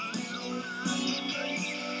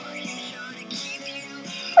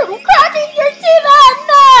 From cracking your teeth at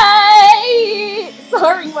night!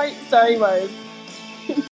 Sorry, Mars.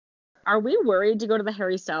 Are we worried to go to the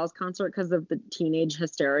Harry Styles concert because of the teenage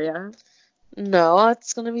hysteria? No,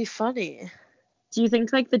 it's gonna be funny. Do you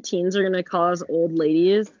think like the teens are gonna call us old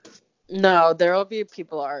ladies? No, there'll be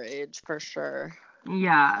people our age for sure.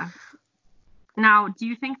 Yeah. Now, do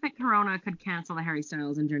you think that Corona could cancel the Harry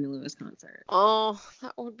Styles and Jenny Lewis concert? Oh,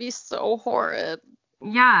 that would be so horrid.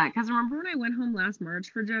 Yeah, because remember when I went home last March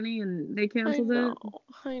for Jenny and they canceled it?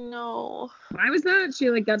 I know. Why was that? She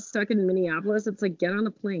like got stuck in Minneapolis. It's like, get on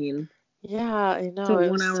a plane. Yeah, I know. It's a it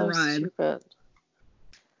 1 was hour so ride. Stupid.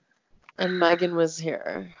 And Megan was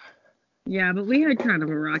here. Yeah, but we had kind of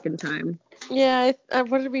a rockin' time. Yeah,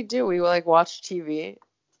 what did we do? We like watched TV.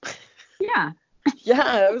 Yeah.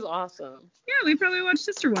 Yeah, it was awesome. Yeah, we probably watched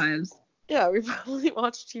Sister Wives. Yeah, we probably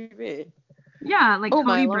watched TV. Yeah, like my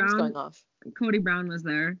Cody alarm's Brown. going off. Cody Brown was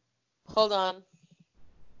there. Hold on.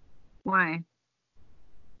 Why?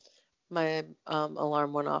 My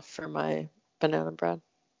alarm went off for my banana bread.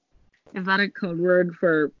 Is that a code word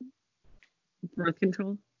for birth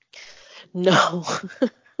control? No.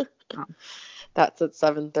 Oh. That's at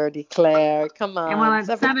 7:30, Claire. Come on. Well, it's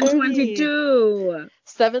 7:22.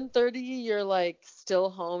 7:30, you're like still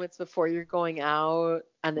home. It's before you're going out,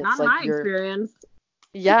 and it's Not like my you're. experience.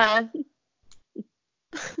 Yeah.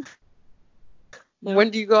 When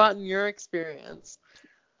do you go out in your experience?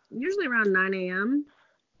 Usually around 9 a.m.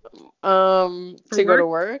 To go to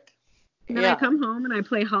work? And then I come home and I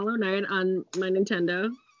play Hollow Knight on my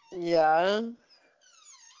Nintendo. Yeah.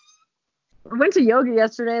 I went to yoga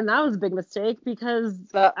yesterday and that was a big mistake because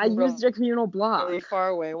I used a communal block. Really far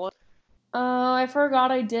away one. Oh, I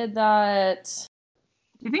forgot I did that.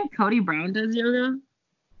 Do you think Cody Brown does yoga?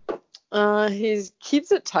 He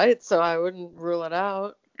keeps it tight, so I wouldn't rule it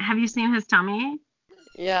out. Have you seen his tummy?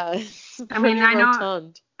 Yeah. I mean, I know.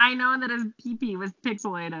 Rotund. I know that his pee-pee was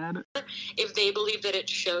pixelated. If they believe that it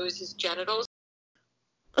shows his genitals.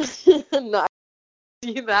 No, I didn't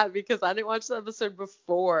see that because I didn't watch the episode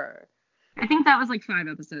before. I think that was like 5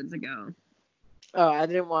 episodes ago. Oh, I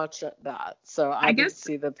didn't watch that, so I didn't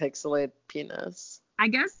see the pixelated penis. I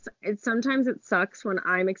guess sometimes it sucks when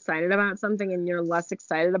I'm excited about something and you're less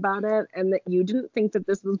excited about it, and that you didn't think that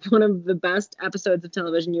this was one of the best episodes of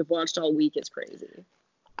television you've watched all week is crazy.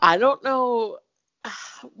 I don't know.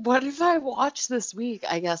 What have I watched this week?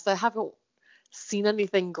 I guess I haven't seen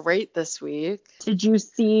anything great this week. Did you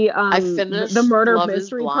see I finished the murder Love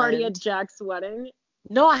mystery is party Blind. at Jack's wedding?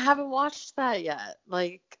 No, I haven't watched that yet.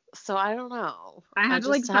 So I don't know. I had to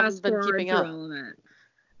just fast haven't been forward keeping through up. all of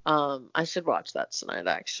it. I should watch that tonight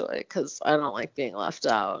actually, because I don't like being left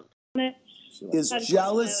out. Is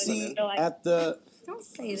jealousy at the... Don't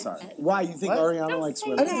say that. Sorry. Why? You think What? Ariana Don't likes say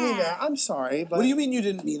women? I didn't mean that. I'm sorry, but... What do you mean you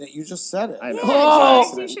didn't mean it? You just said it. I know.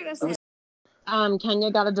 Oh! You should have said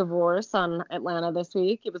Kenya got a divorce on Atlanta this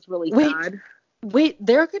week. It was really sad. Wait,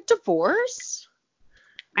 they're divorced?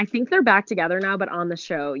 I think they're back together now, but on the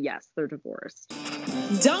show, yes, they're divorced.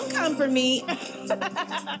 Don't come for me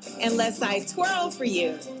unless I twirl for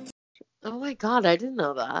you. Oh my God, I didn't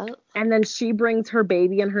know that. And then she brings her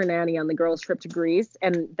baby and her nanny on the girls' trip to Greece,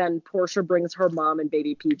 and then Portia brings her mom and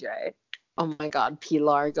baby PJ. Oh my God,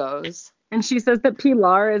 Pilar goes. And she says that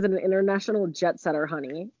Pilar is an international jet setter,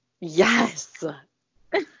 honey. Yes.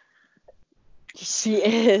 She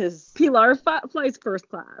is. Pilar flies first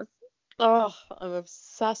class. Oh, I'm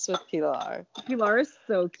obsessed with Pilar. Pilar is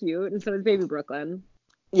so cute, and so is baby Brooklyn.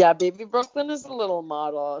 Yeah, baby Brooklyn is a little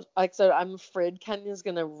model. Like, so I'm afraid Kenya's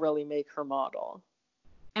gonna really make her model.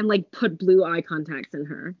 And like put blue eye contacts in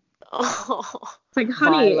her. Oh, it's like,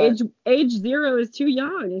 honey, Violet. age 0 is too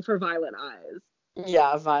young for violet eyes.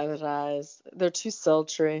 Yeah, violet eyes. They're too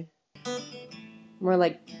sultry. More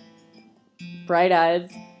like bright eyes.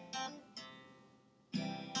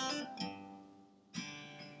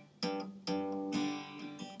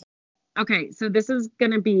 Okay, so this is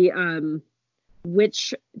gonna be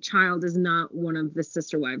which child is not one of the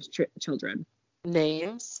Sister Wives children?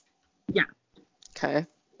 Names? Yeah. Okay.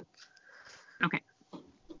 Okay.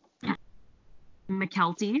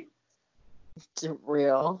 Mykelti.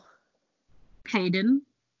 Real. Payton.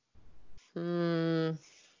 No.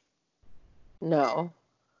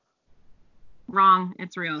 Wrong.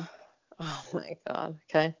 It's real. Oh my god.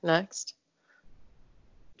 Okay, next.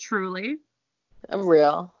 Truly.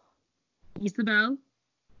 Real. Isabel.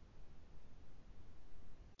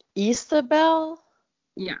 Isabel?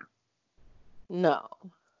 Yeah. No.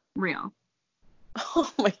 Real.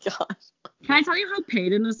 Oh my god. Can I tell you how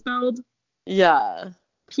Payton is spelled? Yeah.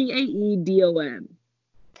 Paedon.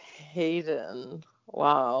 Payton.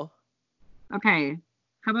 Wow. Okay.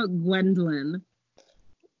 How about Gwendolyn?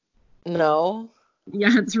 No.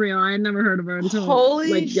 Yeah, it's real. I had never heard of her until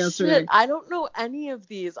Holy yesterday. shit. I don't know any of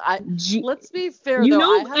these. Let's be fair You though.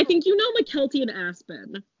 know, I think you know Mykelti and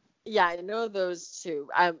Aspen. Yeah, I know those two.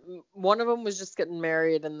 One of them was just getting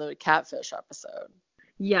married in the catfish episode.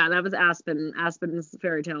 Yeah, that was Aspen. Aspen's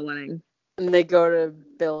fairy tale wedding. And they go to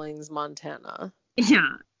Billings, Montana.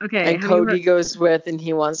 Yeah. Okay. And Cody goes with, and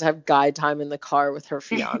he wants to have guy time in the car with her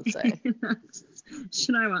fiance.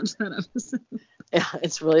 Should I watch that episode? Yeah,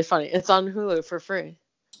 it's really funny. It's on Hulu for free.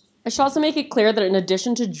 I should also make it clear that in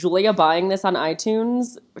addition to Julia buying this on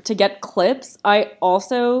iTunes to get clips, I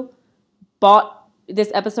also bought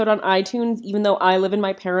this episode on iTunes, even though I live in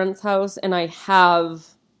my parents' house and I have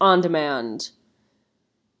on demand.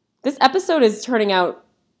 This episode is turning out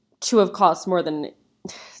to have cost more than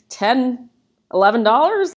 $10,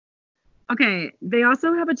 $11. Okay, they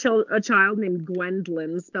also have a child named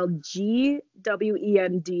Gwendolyn, spelled Gwendlyn.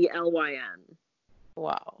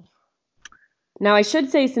 Wow. Now, I should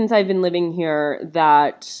say, since I've been living here,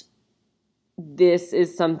 that this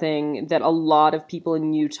is something that a lot of people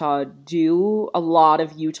in Utah do. A lot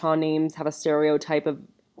of Utah names have a stereotype of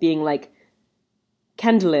being like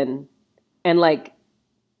Kendallin and like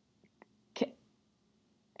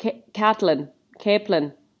Kaplan.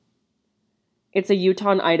 It's a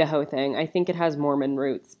Utah and Idaho thing. I think it has Mormon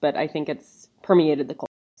roots, but I think it's permeated the culture.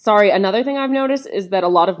 Sorry, another thing I've noticed is that a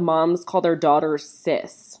lot of moms call their daughters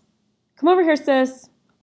sis. Come over here, sis.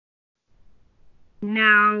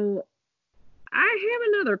 Now, I have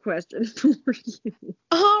another question for you.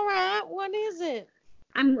 All right, what is it?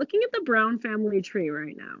 I'm looking at the Brown family tree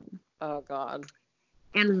right now. Oh, God.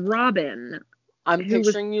 And Robin. I'm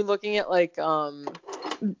picturing you looking at, like, the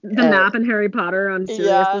map in Harry Potter on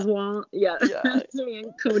Sirius's wall. Yeah. That's me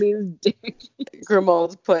and Cody's dick.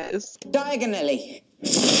 Grimald's place. Diagonally.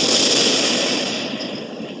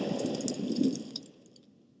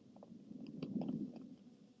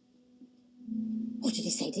 What did he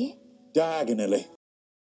say, dear? Diagonally.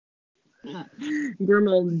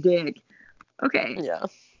 Grimald dick. Okay. Yeah.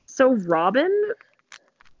 So Robin,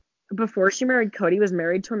 before she married Cody, was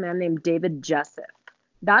married to a man named David Jessup.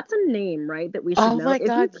 That's a name, right? That we should know. Oh my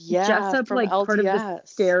God, Isn't yeah. Jessup from like LDS. part of the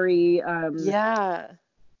scary Yeah.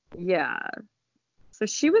 Yeah. So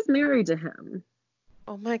she was married to him.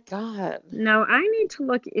 Oh my God. Now I need to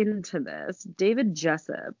look into this. David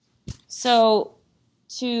Jessup. So,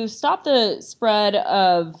 to stop the spread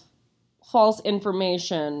of false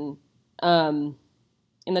information in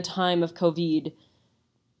the time of COVID,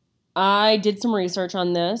 I did some research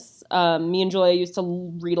on this. Me and Julia used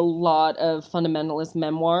to read a lot of fundamentalist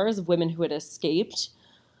memoirs of women who had escaped.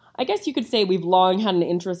 I guess you could say we've long had an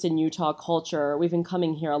interest in Utah culture. We've been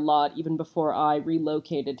coming here a lot even before I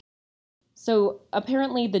relocated. So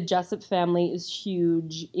apparently the Jessup family is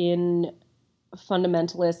huge in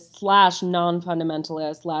fundamentalist /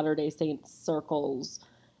 non-fundamentalist Latter-day Saints circles.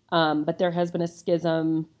 But there has been a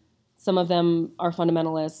schism. Some of them are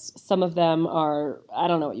fundamentalists. Some of them are, I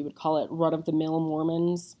don't know what you would call it, run-of-the-mill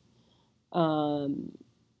Mormons.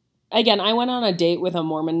 Again, I went on a date with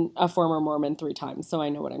a former Mormon 3 times, so I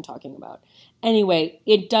know what I'm talking about. Anyway,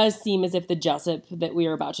 it does seem as if the Jessup that we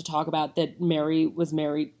are about to talk about, that Robin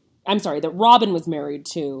was married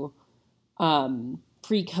to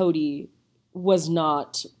pre-Cody, was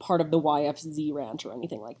not part of the YFZ ranch or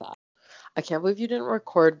anything like that. I can't believe you didn't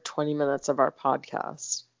record 20 minutes of our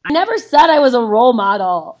podcast. I never said I was a role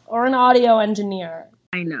model or an audio engineer.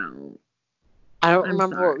 I know. I don't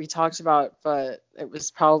remember what we talked about, but it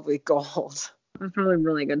was probably gold. It was probably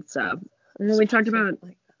really good stuff. Well, we talked about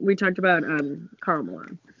Karl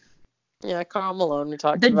Malone. Yeah, Karl Malone. We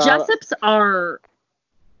talked the about. The Jessups are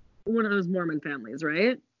one of those Mormon families,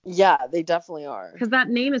 right? Yeah, they definitely are. Because that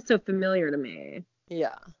name is so familiar to me.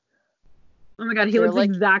 Yeah. Oh my God, he looks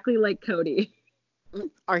exactly like Cody.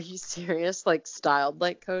 Are you serious? Like styled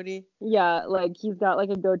like Cody? Yeah, like he's got like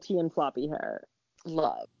a goatee and floppy hair.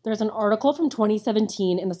 Love. There's an article from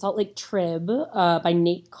 2017 in the Salt Lake Trib by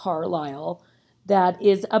Nate Carlisle that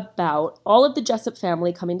is about all of the Jessup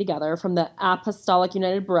family coming together from the Apostolic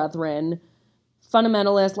United Brethren,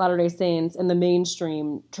 Fundamentalist Latter-day Saints, and the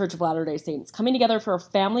mainstream Church of Latter-day Saints coming together for a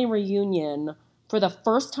family reunion for the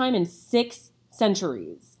first time in 6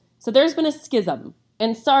 centuries. So there's been a schism.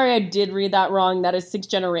 And sorry I did read that wrong. That is 6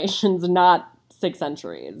 generations, not 6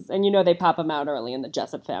 centuries. And you know they pop them out early in the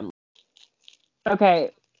Jessup family. Okay,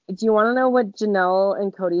 do you want to know what Janelle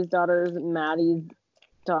and Cody's daughter's, Maddie's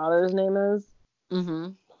daughter's name is? Mm-hmm.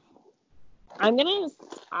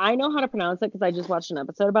 I know how to pronounce it because I just watched an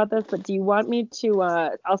episode about this, but do you want me to,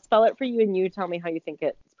 I'll spell it for you and you tell me how you think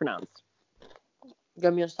it's pronounced.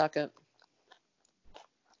 Give me a second.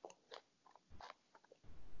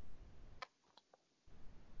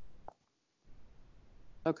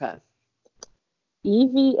 Okay.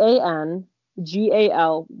 Evangalynn.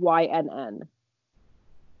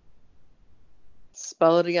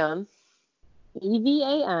 Spell it again.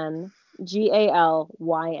 Evangalynn.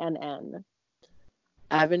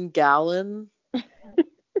 Evangeline.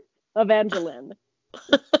 Evangeline.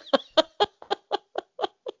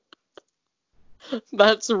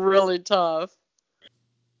 That's really tough.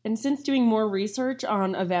 And since doing more research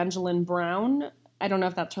on Evangeline Brown, I don't know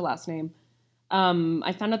if that's her last name,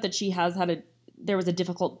 I found out that she has there was a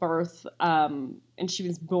difficult birth, and she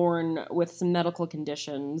was born with some medical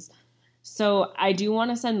conditions. So I do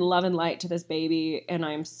want to send love and light to this baby, and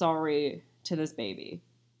I'm sorry to this baby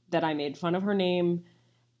that I made fun of her name.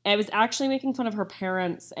 I was actually making fun of her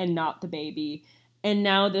parents and not the baby. And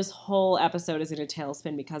now this whole episode is in a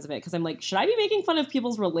tailspin because of it. Because I'm like, should I be making fun of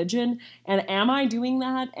people's religion? And am I doing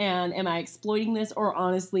that? And am I exploiting this? Or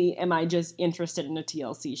honestly, am I just interested in a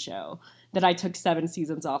TLC show that I took 7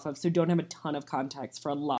 seasons off of, so don't have a ton of context for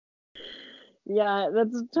a lot? Yeah,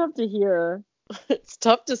 that's tough to hear. It's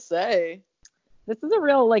tough to say. This is a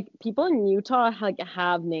real, people in Utah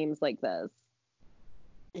have names like this.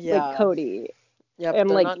 Yeah. Like Cody. Yeah, but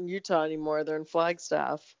they're not in Utah anymore. They're in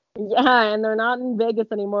Flagstaff. Yeah, and they're not in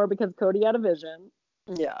Vegas anymore because Cody had a vision.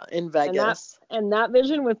 Yeah, in Vegas. And that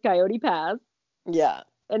vision was Coyote Pass. Yeah.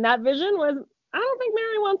 And that vision was, I don't think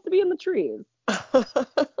Mary wants to be in the trees.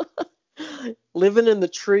 Living in the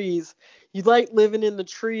trees. You like living in the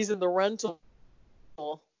trees in the rental.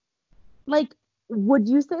 Would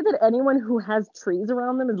you say that anyone who has trees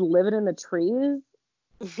around them is living in the trees?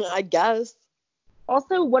 I guess.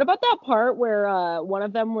 Also, what about that part where one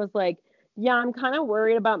of them was like, yeah, I'm kind of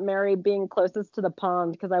worried about Mary being closest to the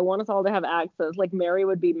pond because I want us all to have access. Mary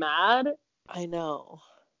would be mad. I know.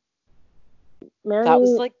 Mary... That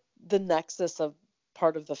was the nexus of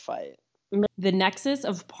part of the fight. The nexus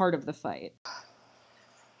of part of the fight.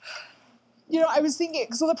 I was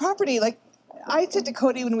thinking, so the property, I said to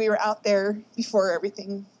Cody when we were out there before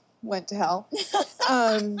everything went to hell,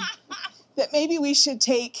 that maybe we should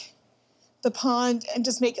take the pond and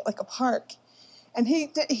just make it like a park. And he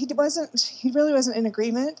really wasn't in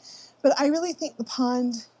agreement, but I really think the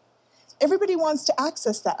pond, everybody wants to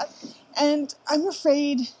access that. And I'm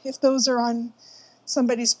afraid if those are on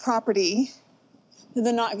somebody's property,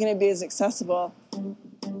 they're not going to be as accessible.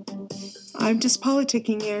 I'm just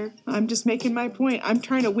politicking here. I'm just making my point. I'm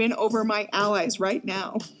trying to win over my allies right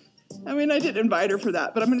now. I mean, I didn't invite her for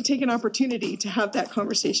that, but I'm going to take an opportunity to have that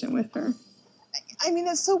conversation with her. I mean,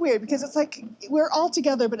 it's so weird because it's like we're all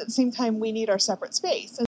together, but at the same time, we need our separate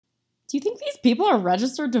space. Do you think these people are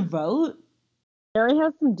registered to vote? Mary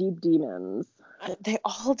has some deep demons. They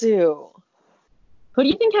all do. Who do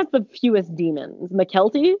you think has the fewest demons?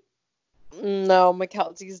 McKelty? No,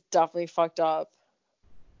 McKelty's definitely fucked up.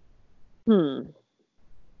 Who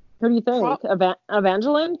do you think?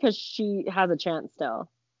 Evangeline? Because she has a chance still.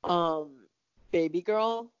 Baby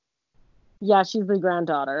girl? Yeah, she's the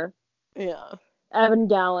granddaughter. Yeah.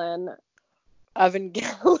 Evangeline.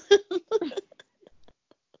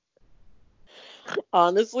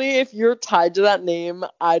 Honestly, if you're tied to that name,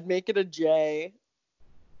 I'd make it a J.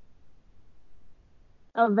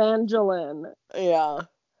 Evangeline. Yeah.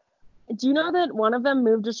 Do you know that one of them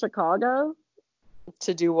moved to Chicago?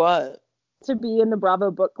 To do what? To be in the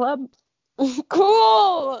Bravo Book Club.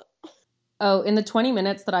 Cool! Oh, in the 20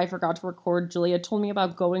 minutes that I forgot to record, Julia told me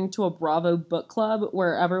about going to a Bravo book club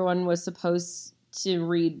where everyone was supposed to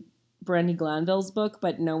read Brandi Glanville's book,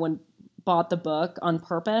 but no one bought the book on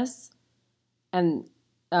purpose. And,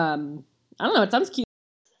 I don't know, it sounds cute.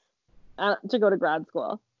 To go to grad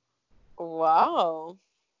school. Wow.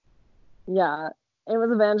 Yeah, it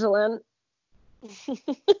was Evangeline.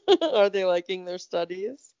 Are they liking their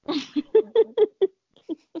studies?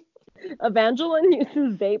 Evangeline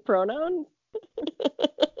uses they pronouns?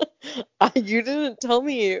 You didn't tell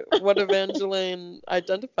me what Evangeline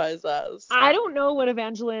identifies as. I don't know what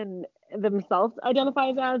Evangeline themselves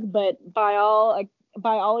identifies as, but by all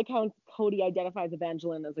accounts, Cody identifies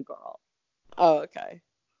Evangeline as a girl. Oh, okay.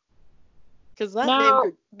 Because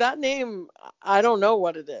that name, I don't know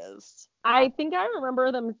what it is. I think I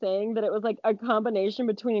remember them saying that it was like a combination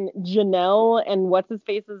between Janelle and what's his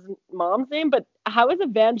face's mom's name. But how is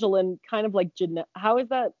Evangeline kind of like Janelle? How is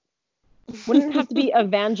that? Wouldn't it have to be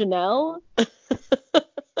Evangeline? To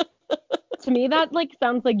me, that like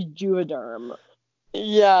sounds like Juvederm.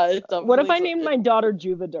 Yeah, it definitely. What if I named my daughter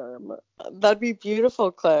Juvederm? That'd be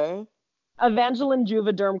beautiful, Claire. Evangeline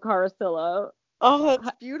Juvederm Carcillo. Oh,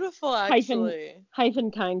 that's beautiful, actually. Hyphen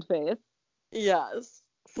kind face. Yes.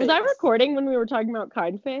 Was I recording when we were talking about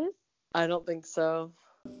kind face? I don't think so.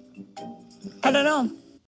 I don't know.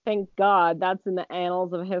 Thank God, that's in the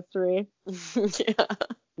annals of history. Yeah.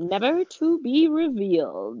 Never to be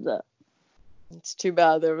revealed. It's too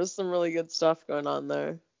bad. There was some really good stuff going on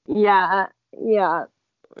there. Yeah.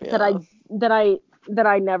 That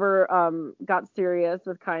I never got serious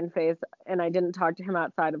with kind face, and I didn't talk to him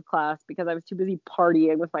outside of class because I was too busy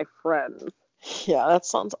partying with my friends. Yeah, that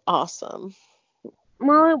sounds awesome.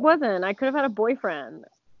 Well, it wasn't. I could have had a boyfriend.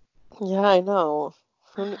 Yeah, I know.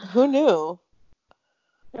 Who knew?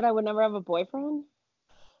 That I would never have a boyfriend?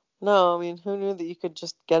 No, I mean, who knew that you could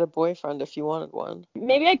just get a boyfriend if you wanted one?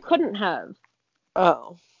 Maybe I couldn't have.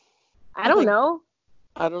 Oh. I don't know.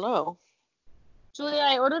 I don't know. Julia,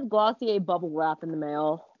 I ordered Glossier bubble wrap in the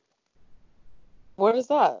mail. What is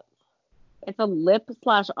that? It's a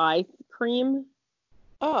lip/eye cream.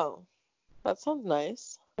 Oh, that sounds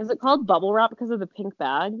nice. Is it called bubble wrap because of the pink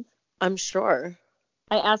bags? I'm sure.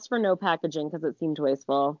 I asked for no packaging because it seemed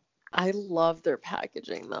wasteful. I love their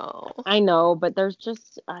packaging, though. I know, but there's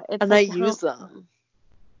just... it's and like I use them.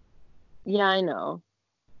 Yeah, I know.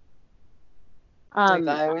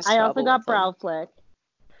 I also got Brow Flick.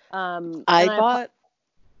 Go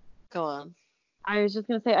on. I was just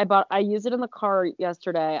gonna say I used it in the car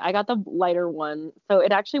yesterday. I got the lighter one, so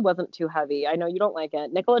it actually wasn't too heavy. I know you don't like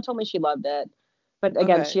it. Nicola told me she loved it, but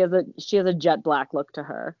again, she has a jet black look to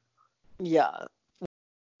her. Yeah.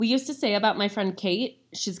 We used to say about my friend Kate,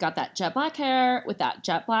 she's got that jet black hair with that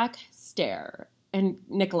jet black stare, and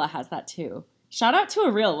Nicola has that too. Shout out to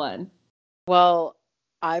a real one. Well,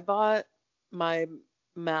 I bought my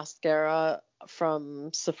mascara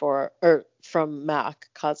from Sephora or from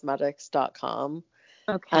MACcosmetics.com.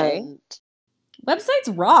 Okay. And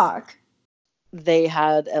websites rock. They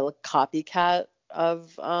had a copycat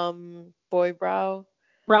of Boy Brow.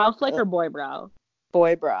 Brow Flick or Boy Brow?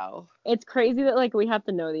 Boy Brow. It's crazy that like we have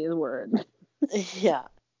to know these words. Yeah.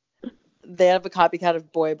 They have a copycat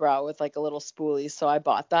of Boy Brow with like a little spoolie, so I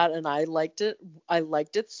bought that and I liked it. I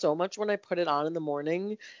liked it so much when I put it on in the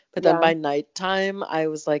morning, but then by nighttime I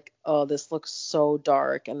was like, oh, this looks so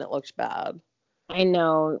dark and it looks bad. I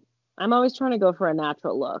know. I'm always trying to go for a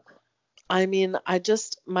natural look. I mean,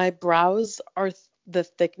 my brows are the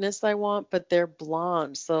thickness I want, but they're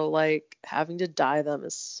blonde, so like having to dye them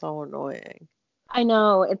is so annoying. I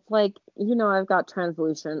know. It's like, I've got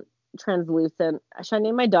translucent. Should I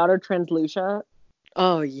name my daughter Translucia?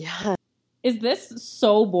 Oh, yeah. Is this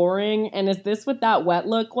so boring? And is this what that wet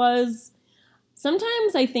look was?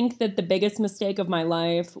 Sometimes I think that the biggest mistake of my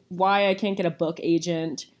life, why I can't get a book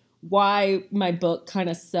agent, why my book kind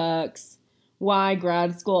of sucks, why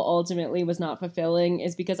grad school ultimately was not fulfilling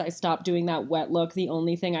is because I stopped doing that wet look. The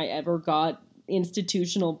only thing I ever got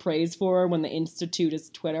institutional praise for when the institute is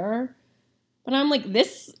Twitter. But I'm like,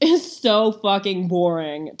 this is so fucking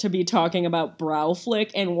boring to be talking about Brow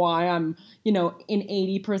Flick and why I'm, an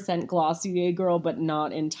 80% Glossier girl, but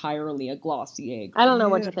not entirely a Glossier girl. I don't know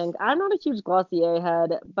what to think. I'm not a huge Glossier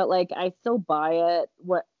head, but like I still buy it.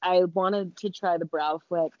 What I wanted to try the Brow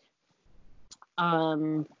Flick.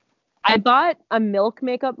 I bought a milk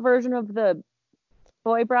makeup version of the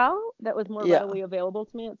Boy Brow that was more readily available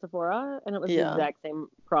to me at Sephora, and it was the exact same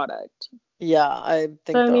product. Yeah, I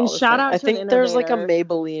think. So, I mean, shout out to I think there's like a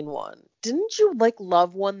Maybelline one. Didn't you like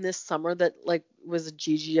love one this summer that like was a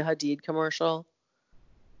Gigi Hadid commercial?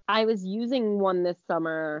 I was using one this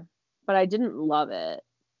summer, but I didn't love it.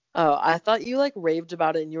 Oh, I thought you like raved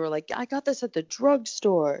about it, and you were like, I got this at the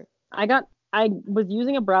drugstore. I was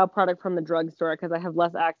using a brow product from the drugstore because I have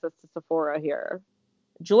less access to Sephora here.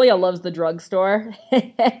 Julia loves the drugstore.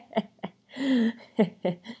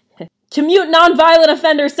 Commute nonviolent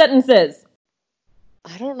offender sentences.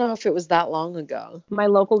 I don't know if it was that long ago. My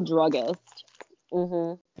local druggist.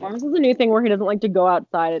 Mm-hmm. This is a new thing where he doesn't like to go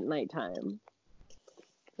outside at nighttime.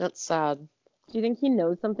 That's sad. Do you think he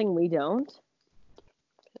knows something we don't?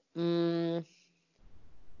 Well,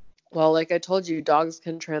 like I told you, dogs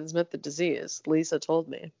can transmit the disease. Lisa told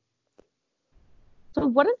me. So So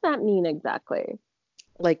what does that mean exactly?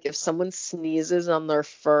 Like if someone sneezes on their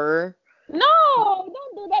fur. No,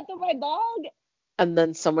 don't do that to my dog. And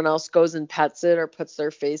then someone else goes and pets it or puts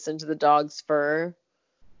their face into the dog's fur,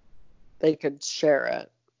 they could share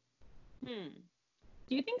it.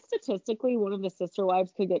 Do you think statistically one of the sister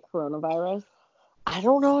wives could get coronavirus? I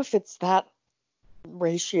don't know if it's that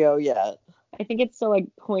ratio yet. I think it's still like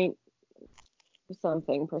point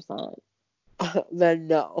something percent. Then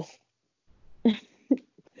no.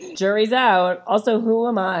 Jury's out. Also, who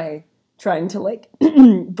am I trying to like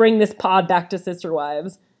bring this pod back to sister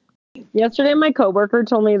wives? Yesterday, my coworker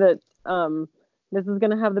told me that this is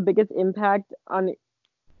going to have the biggest impact on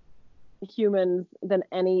humans than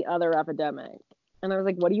any other epidemic. And I was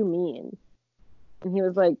like, what do you mean? And he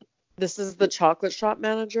was like, this is the chocolate shop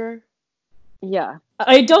manager? Yeah.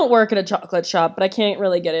 I don't work at a chocolate shop, but I can't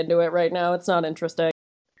really get into it right now. It's not interesting.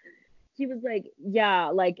 He was like, yeah,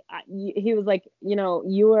 like, he was like, you know,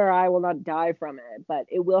 you or I will not die from it, but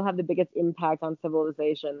it will have the biggest impact on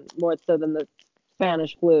civilization, more so than the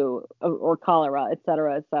Spanish flu or cholera, et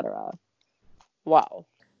cetera, et cetera. Wow.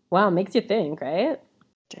 Wow, makes you think, right?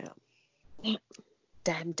 Damn.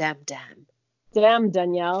 Damn,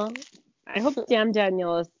 Danielle. I hope damn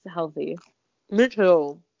Danielle is healthy. Me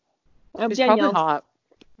too. I hope She's probably hot.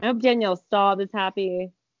 I hope Danielle Staub is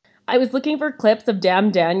happy. I was looking for clips of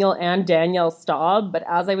Damn Daniel and Danielle Staub, but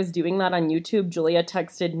as I was doing that on YouTube, Julia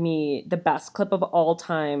texted me the best clip of all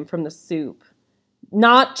time from The Soup.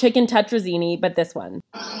 Not chicken tetrazzini, but this one.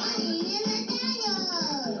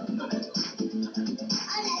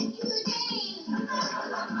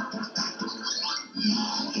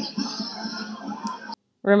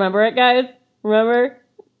 Remember it, guys? Remember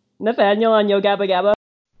Nathaniel on Yo Gabba Gabba?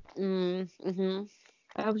 Mm-hmm.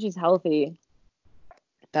 I hope she's healthy.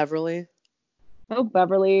 Beverly? I hope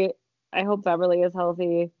Beverly is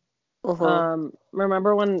healthy.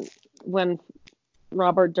 Remember when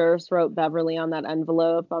Robert Durst wrote Beverly on that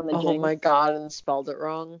envelope on the Oh Jinx? my God, and spelled it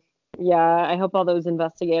wrong. Yeah, I hope all those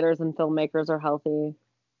investigators and filmmakers are healthy.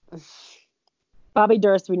 Bobby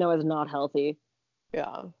Durst, we know, is not healthy.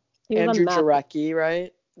 Yeah. He was Andrew on meth. Jarecki,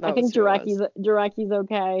 right? I think Jarecki's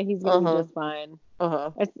okay. He's gonna be just fine.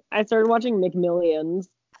 I started watching McMillions.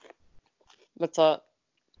 What's that?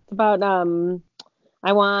 It's about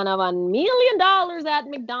I won $1 million at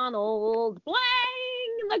McDonald's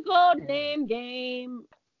playing the code name game.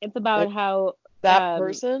 It's about how that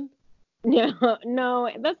person. Yeah, no,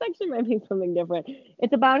 that's actually might be something different.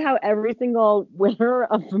 It's about how every single winner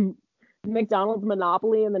of McDonald's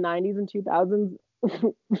Monopoly in the 90s and 2000s,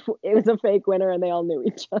 it was a fake winner and they all knew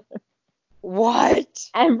each other. What?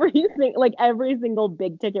 Every single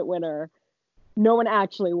big ticket winner, no one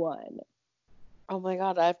actually won. Oh my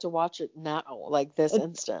God, I have to watch it now, like this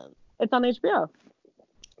instant. It's on HBO.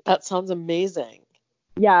 That sounds amazing.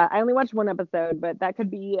 Yeah, I only watched one episode, but that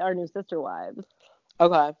could be our new Sister Wives.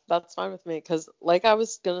 Okay, that's fine with me, because like I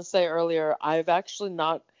was going to say earlier, I've actually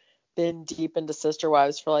not been deep into Sister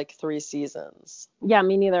Wives for like 3 seasons. Yeah,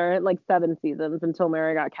 me neither. Like 7 seasons until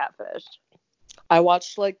Mary got catfished. I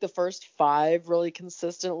watched like the first 5 really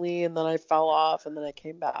consistently, and then I fell off, and then I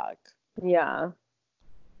came back. Yeah.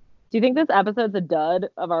 Do you think this episode's a dud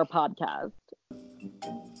of our podcast?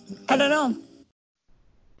 I don't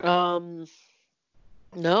know.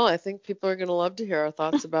 No, I think people are going to love to hear our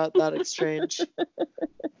thoughts about that exchange.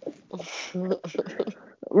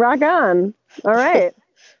 Rock on. All right.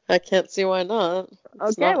 I can't see why not.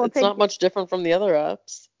 It's not much different from the other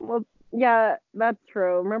apps. Well, yeah, that's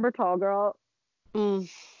true. Remember Tall Girl?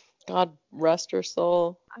 God rest her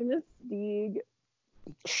soul. I miss Stieg.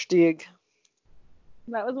 Stieg.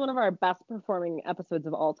 That was one of our best performing episodes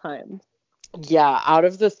of all time. Yeah, out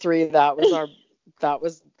of the 3, that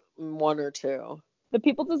was 1 or 2. The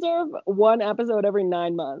people deserve 1 episode every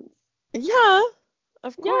 9 months. Yeah,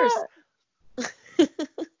 of course. Yeah.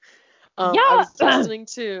 I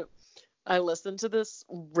listened to this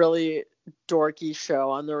really dorky show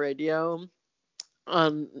on the radio,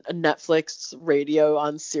 on Netflix radio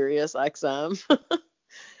on Sirius XM.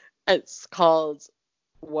 It's called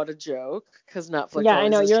What a Joke, because Netflix I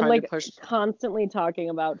know, you're like push... constantly talking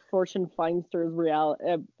about Fortune Feinster's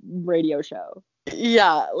radio show.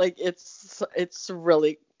 Yeah, like it's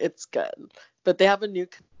good. But they have a new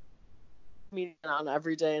comedian on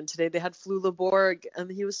every day, and today they had Flula Borg,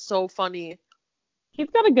 and he was so funny. He's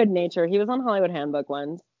got a good nature. He was on Hollywood Handbook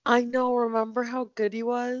once. I know, remember how good he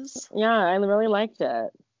was? Yeah, I really liked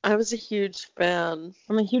it. I was a huge fan.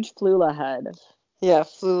 I'm a huge Flula head. Yeah,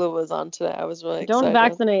 Flula was on today. I was really excited. Don't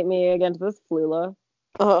vaccinate me against this Flula.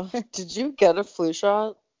 Oh, did you get a flu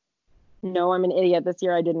shot? No, I'm an idiot. This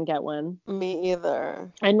year I didn't get one. Me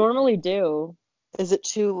either. I normally do. Is it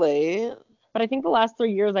too late? But I think the last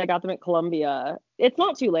 3 years I got them at Columbia. It's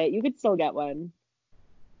not too late. You could still get one.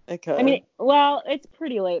 Okay. I mean, well, it's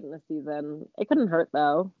pretty late in the season. It couldn't hurt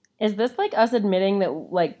though. Is this like us admitting that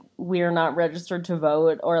like we're not registered to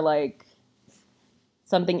vote or like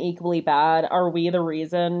something equally bad? Are we the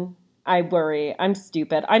reason? I worry. I'm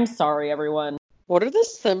stupid. I'm sorry, everyone. What are the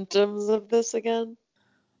symptoms of this again?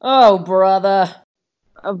 Oh, brother.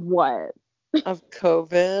 Of what? Of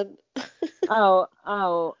COVID?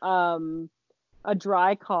 A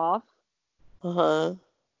dry cough. Uh-huh.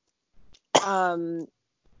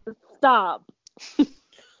 Stop.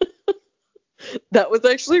 That was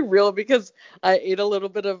actually real because I ate a little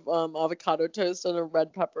bit of avocado toast and a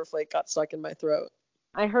red pepper flake got stuck in my throat.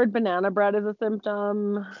 I heard banana bread is a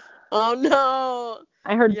symptom. Oh no!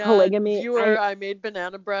 I heard polygamy. I made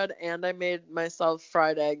banana bread and I made myself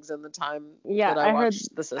fried eggs in the time that I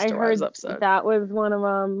watched the Sister Wives episode. That was one of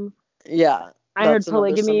them. Yeah. I heard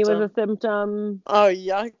polygamy was a symptom. Oh,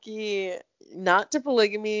 yucky. Not to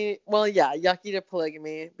polygamy. Well, yeah, yucky to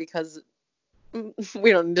polygamy because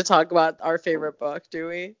we don't need to talk about our favorite book, do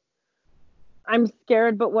we? I'm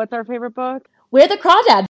scared, but what's our favorite book? We're the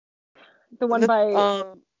Crawdads. The one by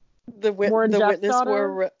Warren Jeff's Witness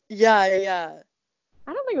daughter? Wore yeah.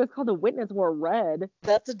 I don't think it was called The Witness Wore Red.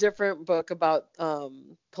 That's a different book about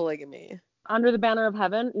polygamy. Under the Banner of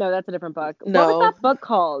Heaven? No, that's a different book. No. What was that book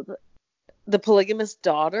called? The Polygamous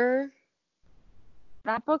Daughter?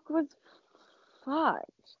 That book was fucked.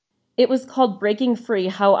 It was called Breaking Free,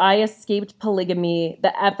 How I Escaped Polygamy,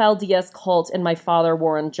 the FLDS Cult, and My Father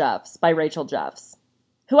Warren Jeffs by Rachel Jeffs,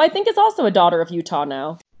 who I think is also a daughter of Utah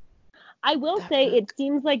now. I will say it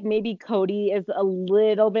seems like maybe Cody is a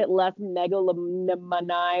little bit less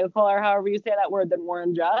megalomaniacal, or however you say that word, than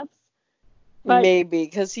Warren Jeffs. But maybe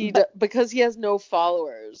because he has no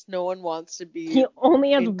followers. No one wants to be. He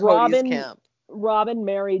only has Robin,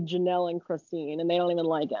 Mary, Janelle, and Christine, and they don't even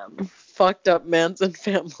like him. Fucked up Manson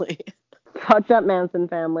family. Fucked up Manson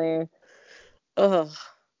family. Ugh.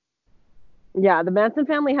 Yeah, the Manson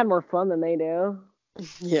family had more fun than they do.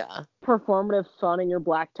 Yeah. Performative fun in your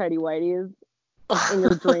black tidy whities in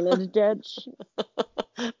your drainage ditch.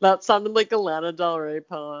 That sounded like a Lana Del Rey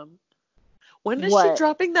poem. When is she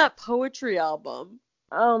dropping that poetry album?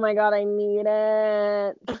 Oh my god, I need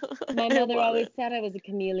it. My mother always said I was a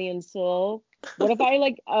chameleon soul. What if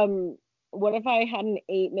I had an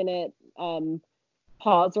 8-minute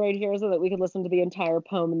pause right here so that we could listen to the entire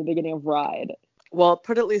poem in the beginning of Ride? Well,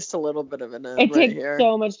 put at least a little bit of it in. It takes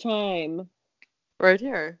so much time. Right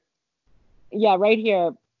here. Yeah, right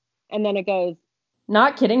here. And then it goes.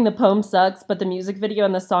 Not kidding, the poem sucks, but the music video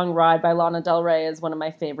and the song Ride by Lana Del Rey is one of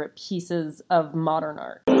my favorite pieces of modern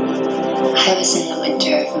art. I was in the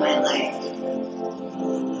winter of my life,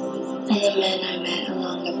 and the men I met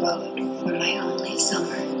along the road were my only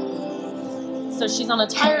summer. So she's on a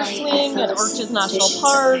tire swing at Arches National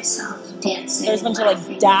Park. There's a bunch of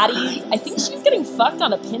like daddies. I think she's getting fucked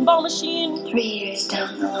on a pinball machine. 3 years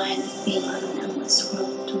down the line of being on an endless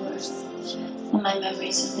world tours, and my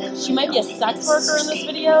memories of them. She might be a sex worker in this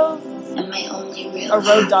video. And my only real a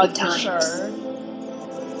road dog for sure.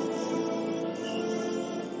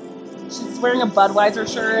 She's wearing a Budweiser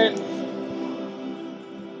shirt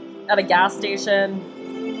at a gas station.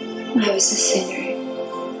 I was a singer,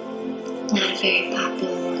 not a very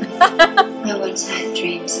popular one. I once had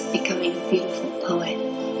dreams of becoming a beautiful poet.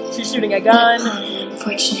 She's shooting a gun. Upon an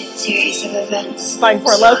unfortunate series of events. Buying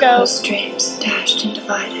Four Loko. Those dreams dashed and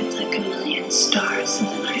divided like a million stars in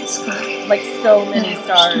the night sky. Like so many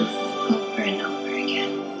stars. Over and over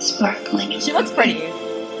again, sparkling. She looks pretty.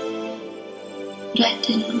 But I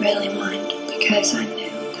didn't really mind because I knew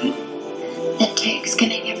that it takes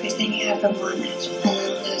getting everything you ever wanted and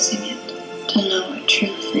then losing it to know what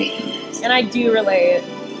true freedom is. And I do relate.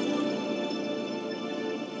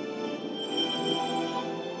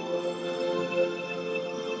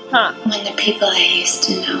 Huh. When the people I used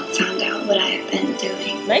to know found out what I had been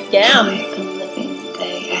doing. Nice How I gams. had been living,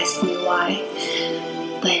 they asked me why.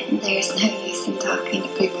 But there's no use in talking to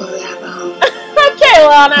people who have a home. Okay,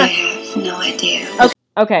 Lana. They have no idea.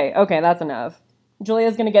 Okay, that's enough.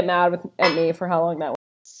 Julia's gonna get mad at me for how long that was.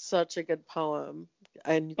 Such a good poem.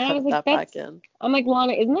 And you And I cut was like, that back in. I'm like,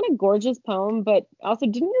 Lana, isn't that a gorgeous poem? But also,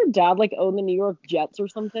 didn't your dad like own the New York Jets or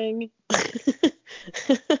something?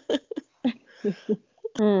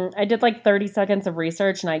 I did like 30 seconds of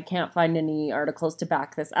research and I can't find any articles to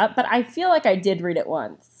back this up, but I feel like I did read it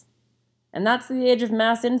once. And that's the age of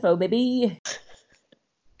mass info, baby.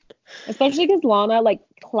 Especially because Lana like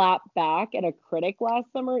clapped back at a critic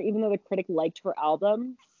last summer, even though the critic liked her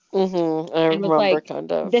album. Mm-hmm. I And was remember like,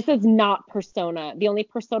 kind of. this is not persona. The only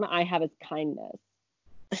persona I have is kindness.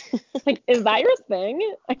 Like, is that your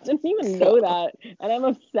thing? I didn't even know that. And I'm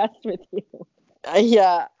obsessed with you.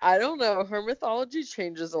 Yeah, I don't know. Her mythology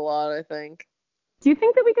changes a lot, I think. Do you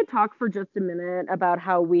think that we could talk for just a minute about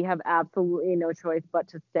how we have absolutely no choice but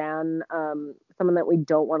to stan someone that we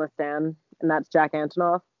don't want to stan, and that's Jack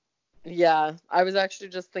Antonoff? Yeah, I was actually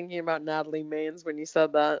just thinking about Natalie Maines when you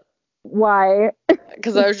said that. Why?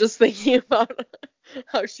 Because I was just thinking about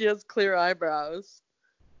how she has clear eyebrows.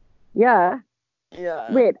 Yeah.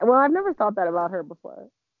 Yeah. Wait, well, I've never thought that about her before.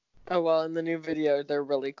 Oh, well, in the new video, they're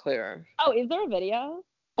really clear. Oh, is there a video?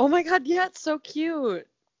 Oh my god, yeah, it's so cute.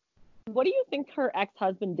 What do you think her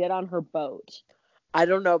ex-husband did on her boat? I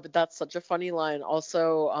don't know, but that's such a funny line.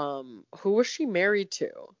 Also, who was she married to?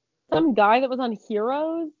 Some guy that was on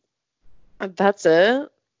Heroes? That's it?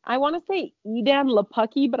 I want to say Edan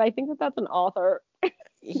Lepucki, but I think that that's an author.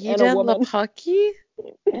 Edan Lepucki?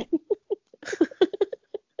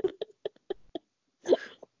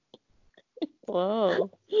 Whoa.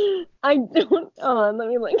 I don't. Let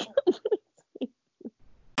me look.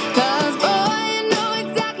 Cause boy, I know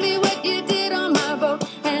exactly what you did on my boat.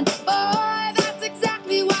 And boy, that's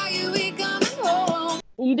exactly why you ain't coming home.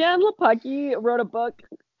 Edan Lepucki wrote a book,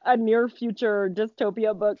 a near future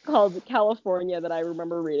dystopia book called California that I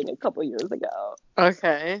remember reading a couple years ago.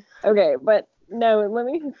 Okay. Okay, but no, let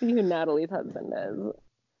me see who Natalie's husband is.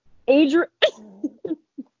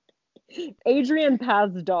 Adrian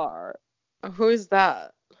Pazdar. Who is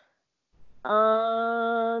that?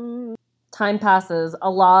 Time passes. A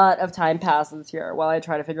lot of time passes here while I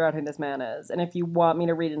try to figure out who this man is. And if you want me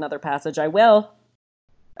to read another passage, I will.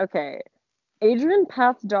 Okay. Adrian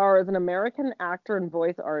Pazdar is an American actor and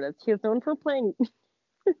voice artist. He is known for playing...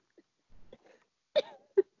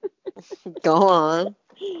 Go on.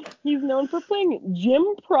 He's known for playing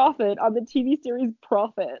Jim Prophet on the TV series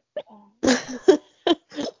Prophet.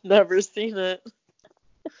 Never seen it.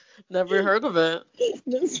 Never heard of it.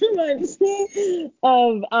 This reminds me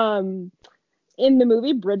of in the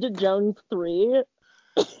movie Bridget Jones 3.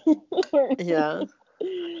 Yeah.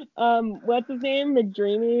 What's his name?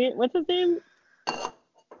 McDreamy. What's his name?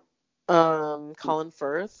 Colin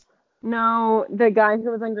Firth. No, the guy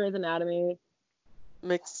who was on Grey's Anatomy.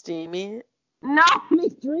 McSteamy. No,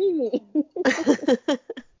 McDreamy.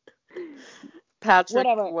 Patrick.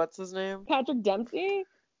 Whatever. What's his name? Patrick Dempsey.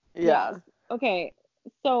 Yeah. Okay,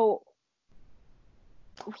 so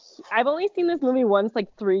I've only seen this movie once,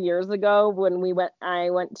 like 3 years ago when I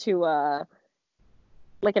went to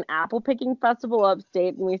like an apple picking festival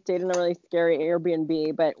upstate, and we stayed in a really scary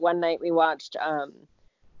Airbnb. But one night we watched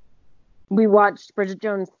Bridget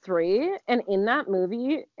Jones 3, and in that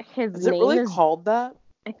movie, his Is name it really is called that?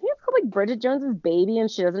 I think it's called like Bridget Jones's Baby,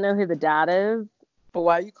 and she doesn't know who the dad is. But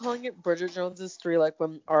why are you calling it Bridget Jones's 3 like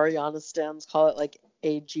when Ariana Stans call it like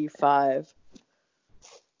AG5?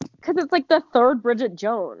 Because it's like the third Bridget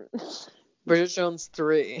Jones. Bridget Jones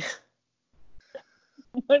 3.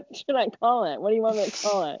 What should I call it? What do you want me to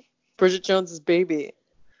call it? Bridget Jones's Baby.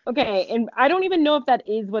 Okay, and I don't even know if that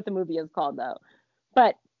is what the movie is called, though.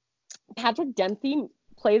 But Patrick Dempsey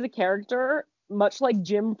plays a character much like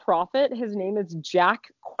Jim Prophet. His name is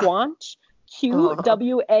Jack Quant,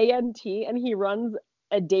 Qwant, and he runs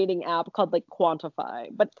a dating app called like Quantify.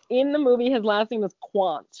 But in the movie, his last name is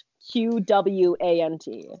Quant,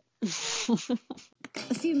 Qwant.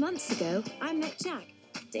 A few months ago, I met Jack.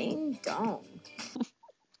 Ding dong.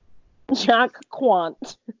 Jack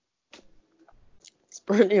Quant. It's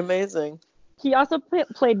pretty amazing. He also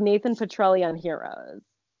played Nathan Petrelli on Heroes.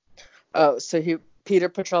 Oh, so Peter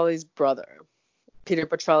Petrelli's brother. Peter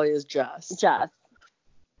Petrelli is Jess. Jess.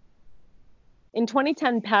 In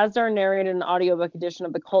 2010, Pazdar narrated an audiobook edition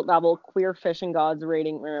of the cult novel Queer Fishing God's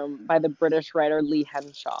Rating Room by the British writer Lee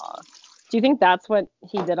Henshaw. Do you think that's what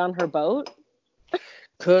he did on her boat?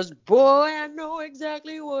 'Cause boy, I know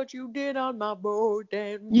exactly what you did on my boat.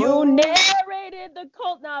 And you narrated the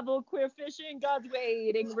cult novel Queer Fishing God's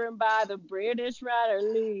Waiting Room by the British writer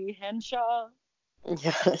Lee Henshaw.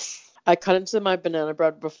 Yes. I cut into my banana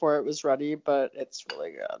bread before it was ready, but it's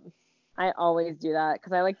really good. I always do that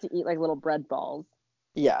because I like to eat like little bread balls.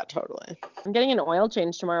 Yeah, totally. I'm getting an oil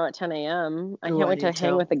change tomorrow at 10 a.m. I Ooh, can't I wait to need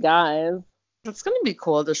hang to. with the guys. It's going to be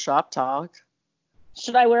cool to shop talk.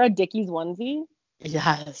 Should I wear a Dickies onesie?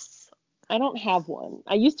 Yes. I don't have one.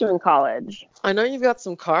 I used to in college. I know you've got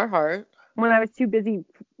some Carhartt. When I was too busy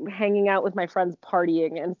hanging out with my friends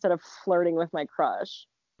partying instead of flirting with my crush.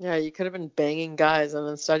 Yeah, you could have been banging guys, and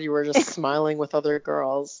instead you were just smiling with other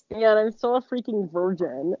girls. Yeah, and I'm still a freaking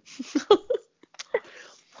virgin.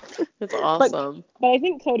 It's awesome. But I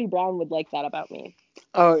think Cody Brown would like that about me.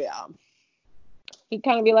 Oh, yeah. He'd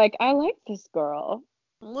kind of be like, I like this girl.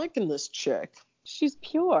 I'm liking this chick. She's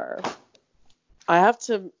pure. I have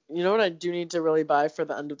to, you know what I do need to really buy for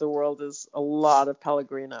the end of the world is a lot of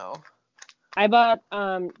Pellegrino. I bought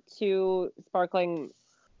 2 sparkling.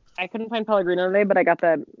 I couldn't find Pellegrino today, but I got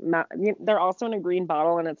they're also in a green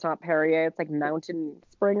bottle, and it's not Perrier. It's like Mountain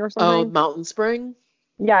Spring or something. Oh, Mountain Spring?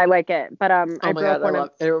 Yeah, I like it. But Oh I my broke God,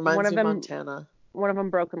 it reminds one of me them. of Montana. One of them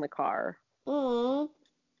broke in the car. Aww.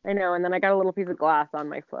 I know, and then I got a little piece of glass on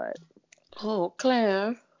my foot. Oh,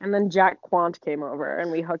 Claire. And then Jack Quant came over,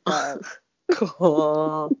 and we hooked up.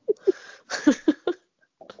 Cool.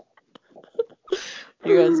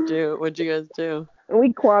 You guys do? What'd you guys do?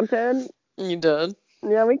 We quanted. You did?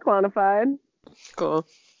 Yeah, we quantified. Cool.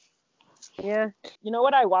 Yeah. You know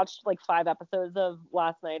what I watched like 5 episodes of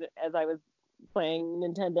last night as I was playing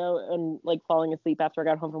Nintendo and like falling asleep after I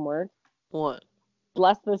got home from work? What?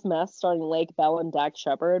 Bless This Mess, starring Lake Bell and Dax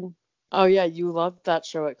Shepard. Oh yeah, you loved that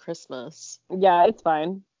show at Christmas. Yeah, it's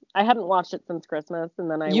fine. I hadn't watched it since Christmas, and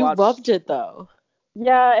then You loved it though.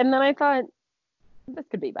 Yeah, and then I thought this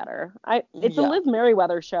could be better. It's a Yeah. Liz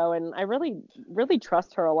Merriweather show, and I really, really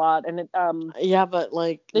trust her a lot. And it Yeah, but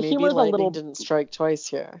like the maybe humor's a lightning little didn't strike twice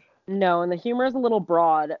here. no, and the humor is a little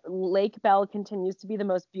broad. Lake Bell continues to be the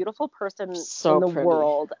most beautiful person So in the pretty.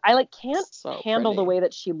 world. I like can't So handle the pretty. way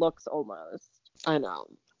that she looks almost. I know.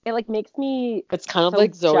 It like makes me It's kind of so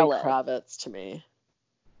like Zoe jealous. Kravitz to me.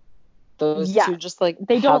 Those Yeah. two just like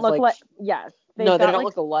They don't have, look like like yes. no, they got, don't like,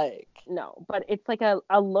 look alike. No, but it's like a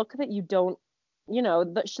look that you don't, you know,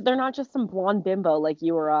 they're not just some blonde bimbo like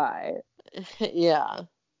you or I. Yeah.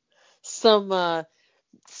 Some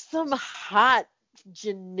hot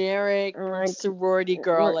generic sorority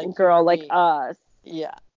girl like us.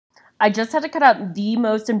 Yeah. I just had to cut out the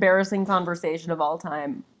most embarrassing conversation of all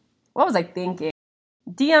time. What was I thinking?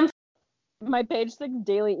 DM. My Page 6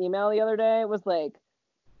 daily email the other day was like,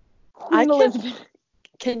 I Queen Elizabeth.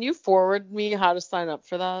 Can you forward me how to sign up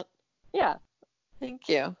for that? Yeah. Thank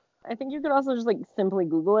you. I think you could also just like simply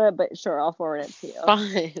Google it, but sure, I'll forward it to you.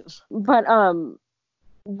 Fine. But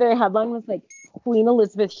the headline was like Queen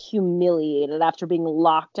Elizabeth humiliated after being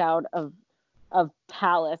locked out of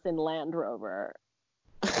palace in Land Rover.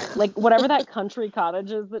 Like whatever that country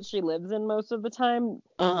cottage is that she lives in most of the time,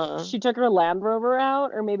 she took her Land Rover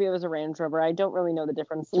out, or maybe it was a Range Rover. I don't really know the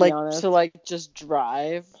difference, to be honest. To like just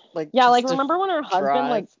drive, like yeah, just like to remember when her husband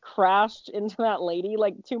drive? like crashed into that lady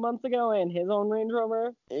like 2 months ago in his own Range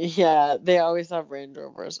Rover? Yeah, they always have Range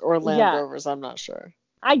Rovers or Land Rovers. I'm not sure.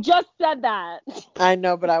 I just said that. I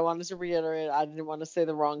know, but I wanted to reiterate. I didn't want to say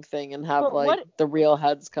the wrong thing and have But like what- the real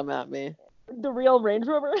heads come at me. The real Range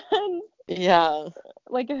Rover heads? Yeah.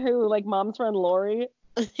 Like who? Like Mom's friend Lori?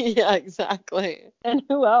 Yeah, exactly. And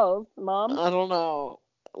who else? Mom? I don't know.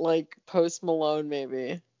 Like Post Malone,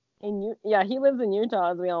 maybe. Yeah, he lives in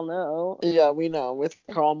Utah, as we all know. Yeah, we know, with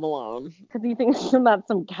Karl Malone. Because he thinks that's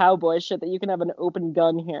some cowboy shit that you can have an open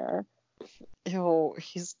gun here. Ew,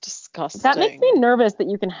 he's disgusting. That makes me nervous that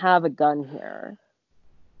you can have a gun here.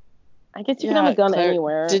 I guess you can have a gun Claire,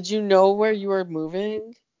 anywhere. Did you know where you were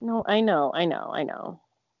moving? No, I know.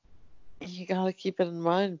 You gotta keep it in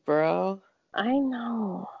mind, bro. I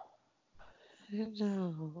know. I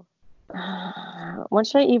know. What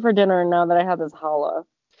should I eat for dinner now that I have this challah?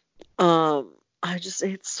 I just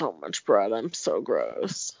ate so much bread. I'm so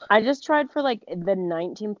gross. I just tried for like the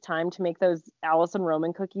 19th time to make those Allison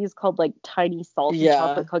Roman cookies called like tiny salty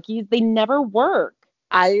chocolate cookies. They never work.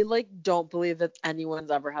 I like don't believe that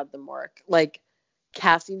anyone's ever had them work. Like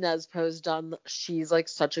Cassie Nespo's done. She's like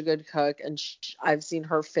such a good cook, and I've seen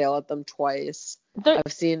her fail at them twice.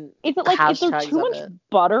 I've seen Is it like is there hashtags too of much it.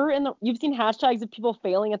 butter in the? You've seen hashtags of people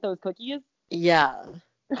failing at those cookies. Yeah.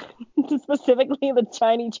 Specifically the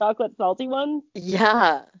tiny chocolate salty ones.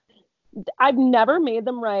 Yeah. I've never made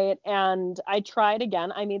them right, and I tried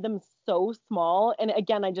again. I made them so small, and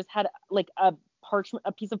again, I just had like a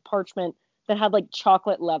piece of parchment that had like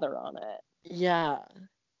chocolate leather on it. Yeah.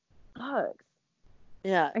 Sucks.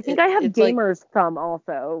 Yeah. I think I have it's like- gamer's thumb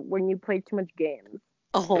also when you play too much games.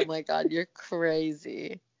 Oh my god, you're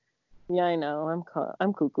crazy. Yeah, I know.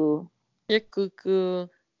 I'm cuckoo. You're cuckoo.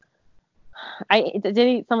 I did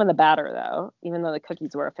eat some of the batter though, even though the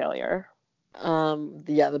cookies were a failure.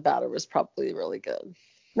 Yeah, the batter was probably really good.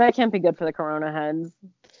 That can't be good for the Corona heads.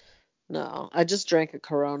 No, I just drank a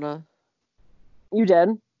Corona. You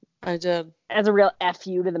did? I did. As a real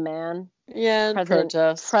FU to the man. Yeah, in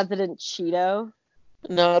protest. President Cheeto.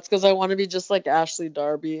 No, it's because I want to be just like Ashley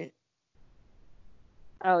Darby.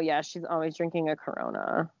 Oh yeah, she's always drinking a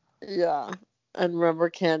Corona. Yeah. And remember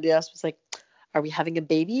Candy Ass was like, are we having a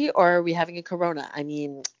baby or are we having a Corona? I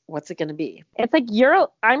mean, what's it going to be? It's like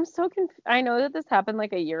I'm so I know that this happened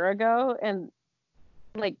like a year ago, and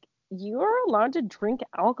like you're allowed to drink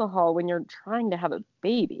alcohol when you're trying to have a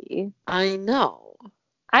baby. I know.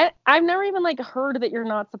 I've never even like heard that you're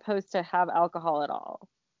not supposed to have alcohol at all.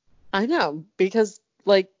 I know, because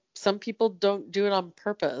like some people don't do it on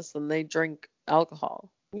purpose and they drink alcohol.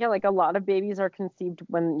 Yeah, like a lot of babies are conceived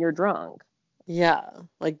when you're drunk. Yeah,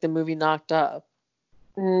 like the movie Knocked Up.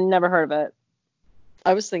 Never heard of it.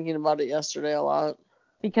 I was thinking about it yesterday a lot.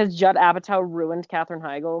 Because Judd Apatow ruined Katherine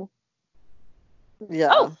Heigl. Yeah.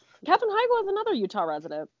 Oh, Katherine Heigl is another Utah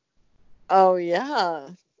resident. Oh, yeah.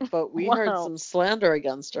 But we heard Wow. some slander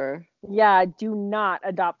against her. Yeah, do not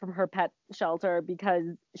adopt from her pet shelter because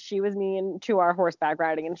she was mean to our horseback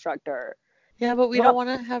riding instructor. Yeah, but we don't want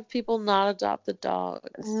to have people not adopt the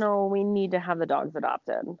dogs. No, we need to have the dogs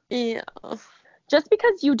adopted. Yeah. Just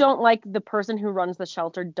because you don't like the person who runs the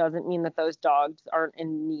shelter doesn't mean that those dogs aren't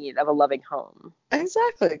in need of a loving home.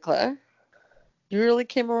 Exactly, Claire. You really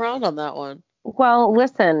came around on that one. Well,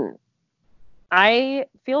 listen, I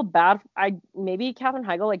feel bad. Maybe Katherine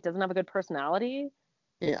Heigl like doesn't have a good personality.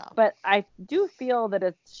 Yeah. But I do feel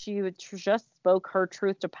that she just spoke her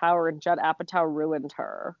truth to power, and Judd Apatow ruined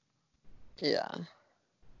her. Yeah.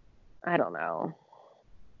 I don't know.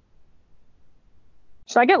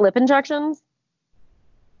 Should I get lip injections?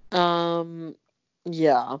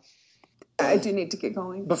 Yeah. I do need to get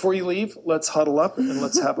going. Before you leave, let's huddle up and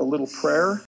let's have a little prayer.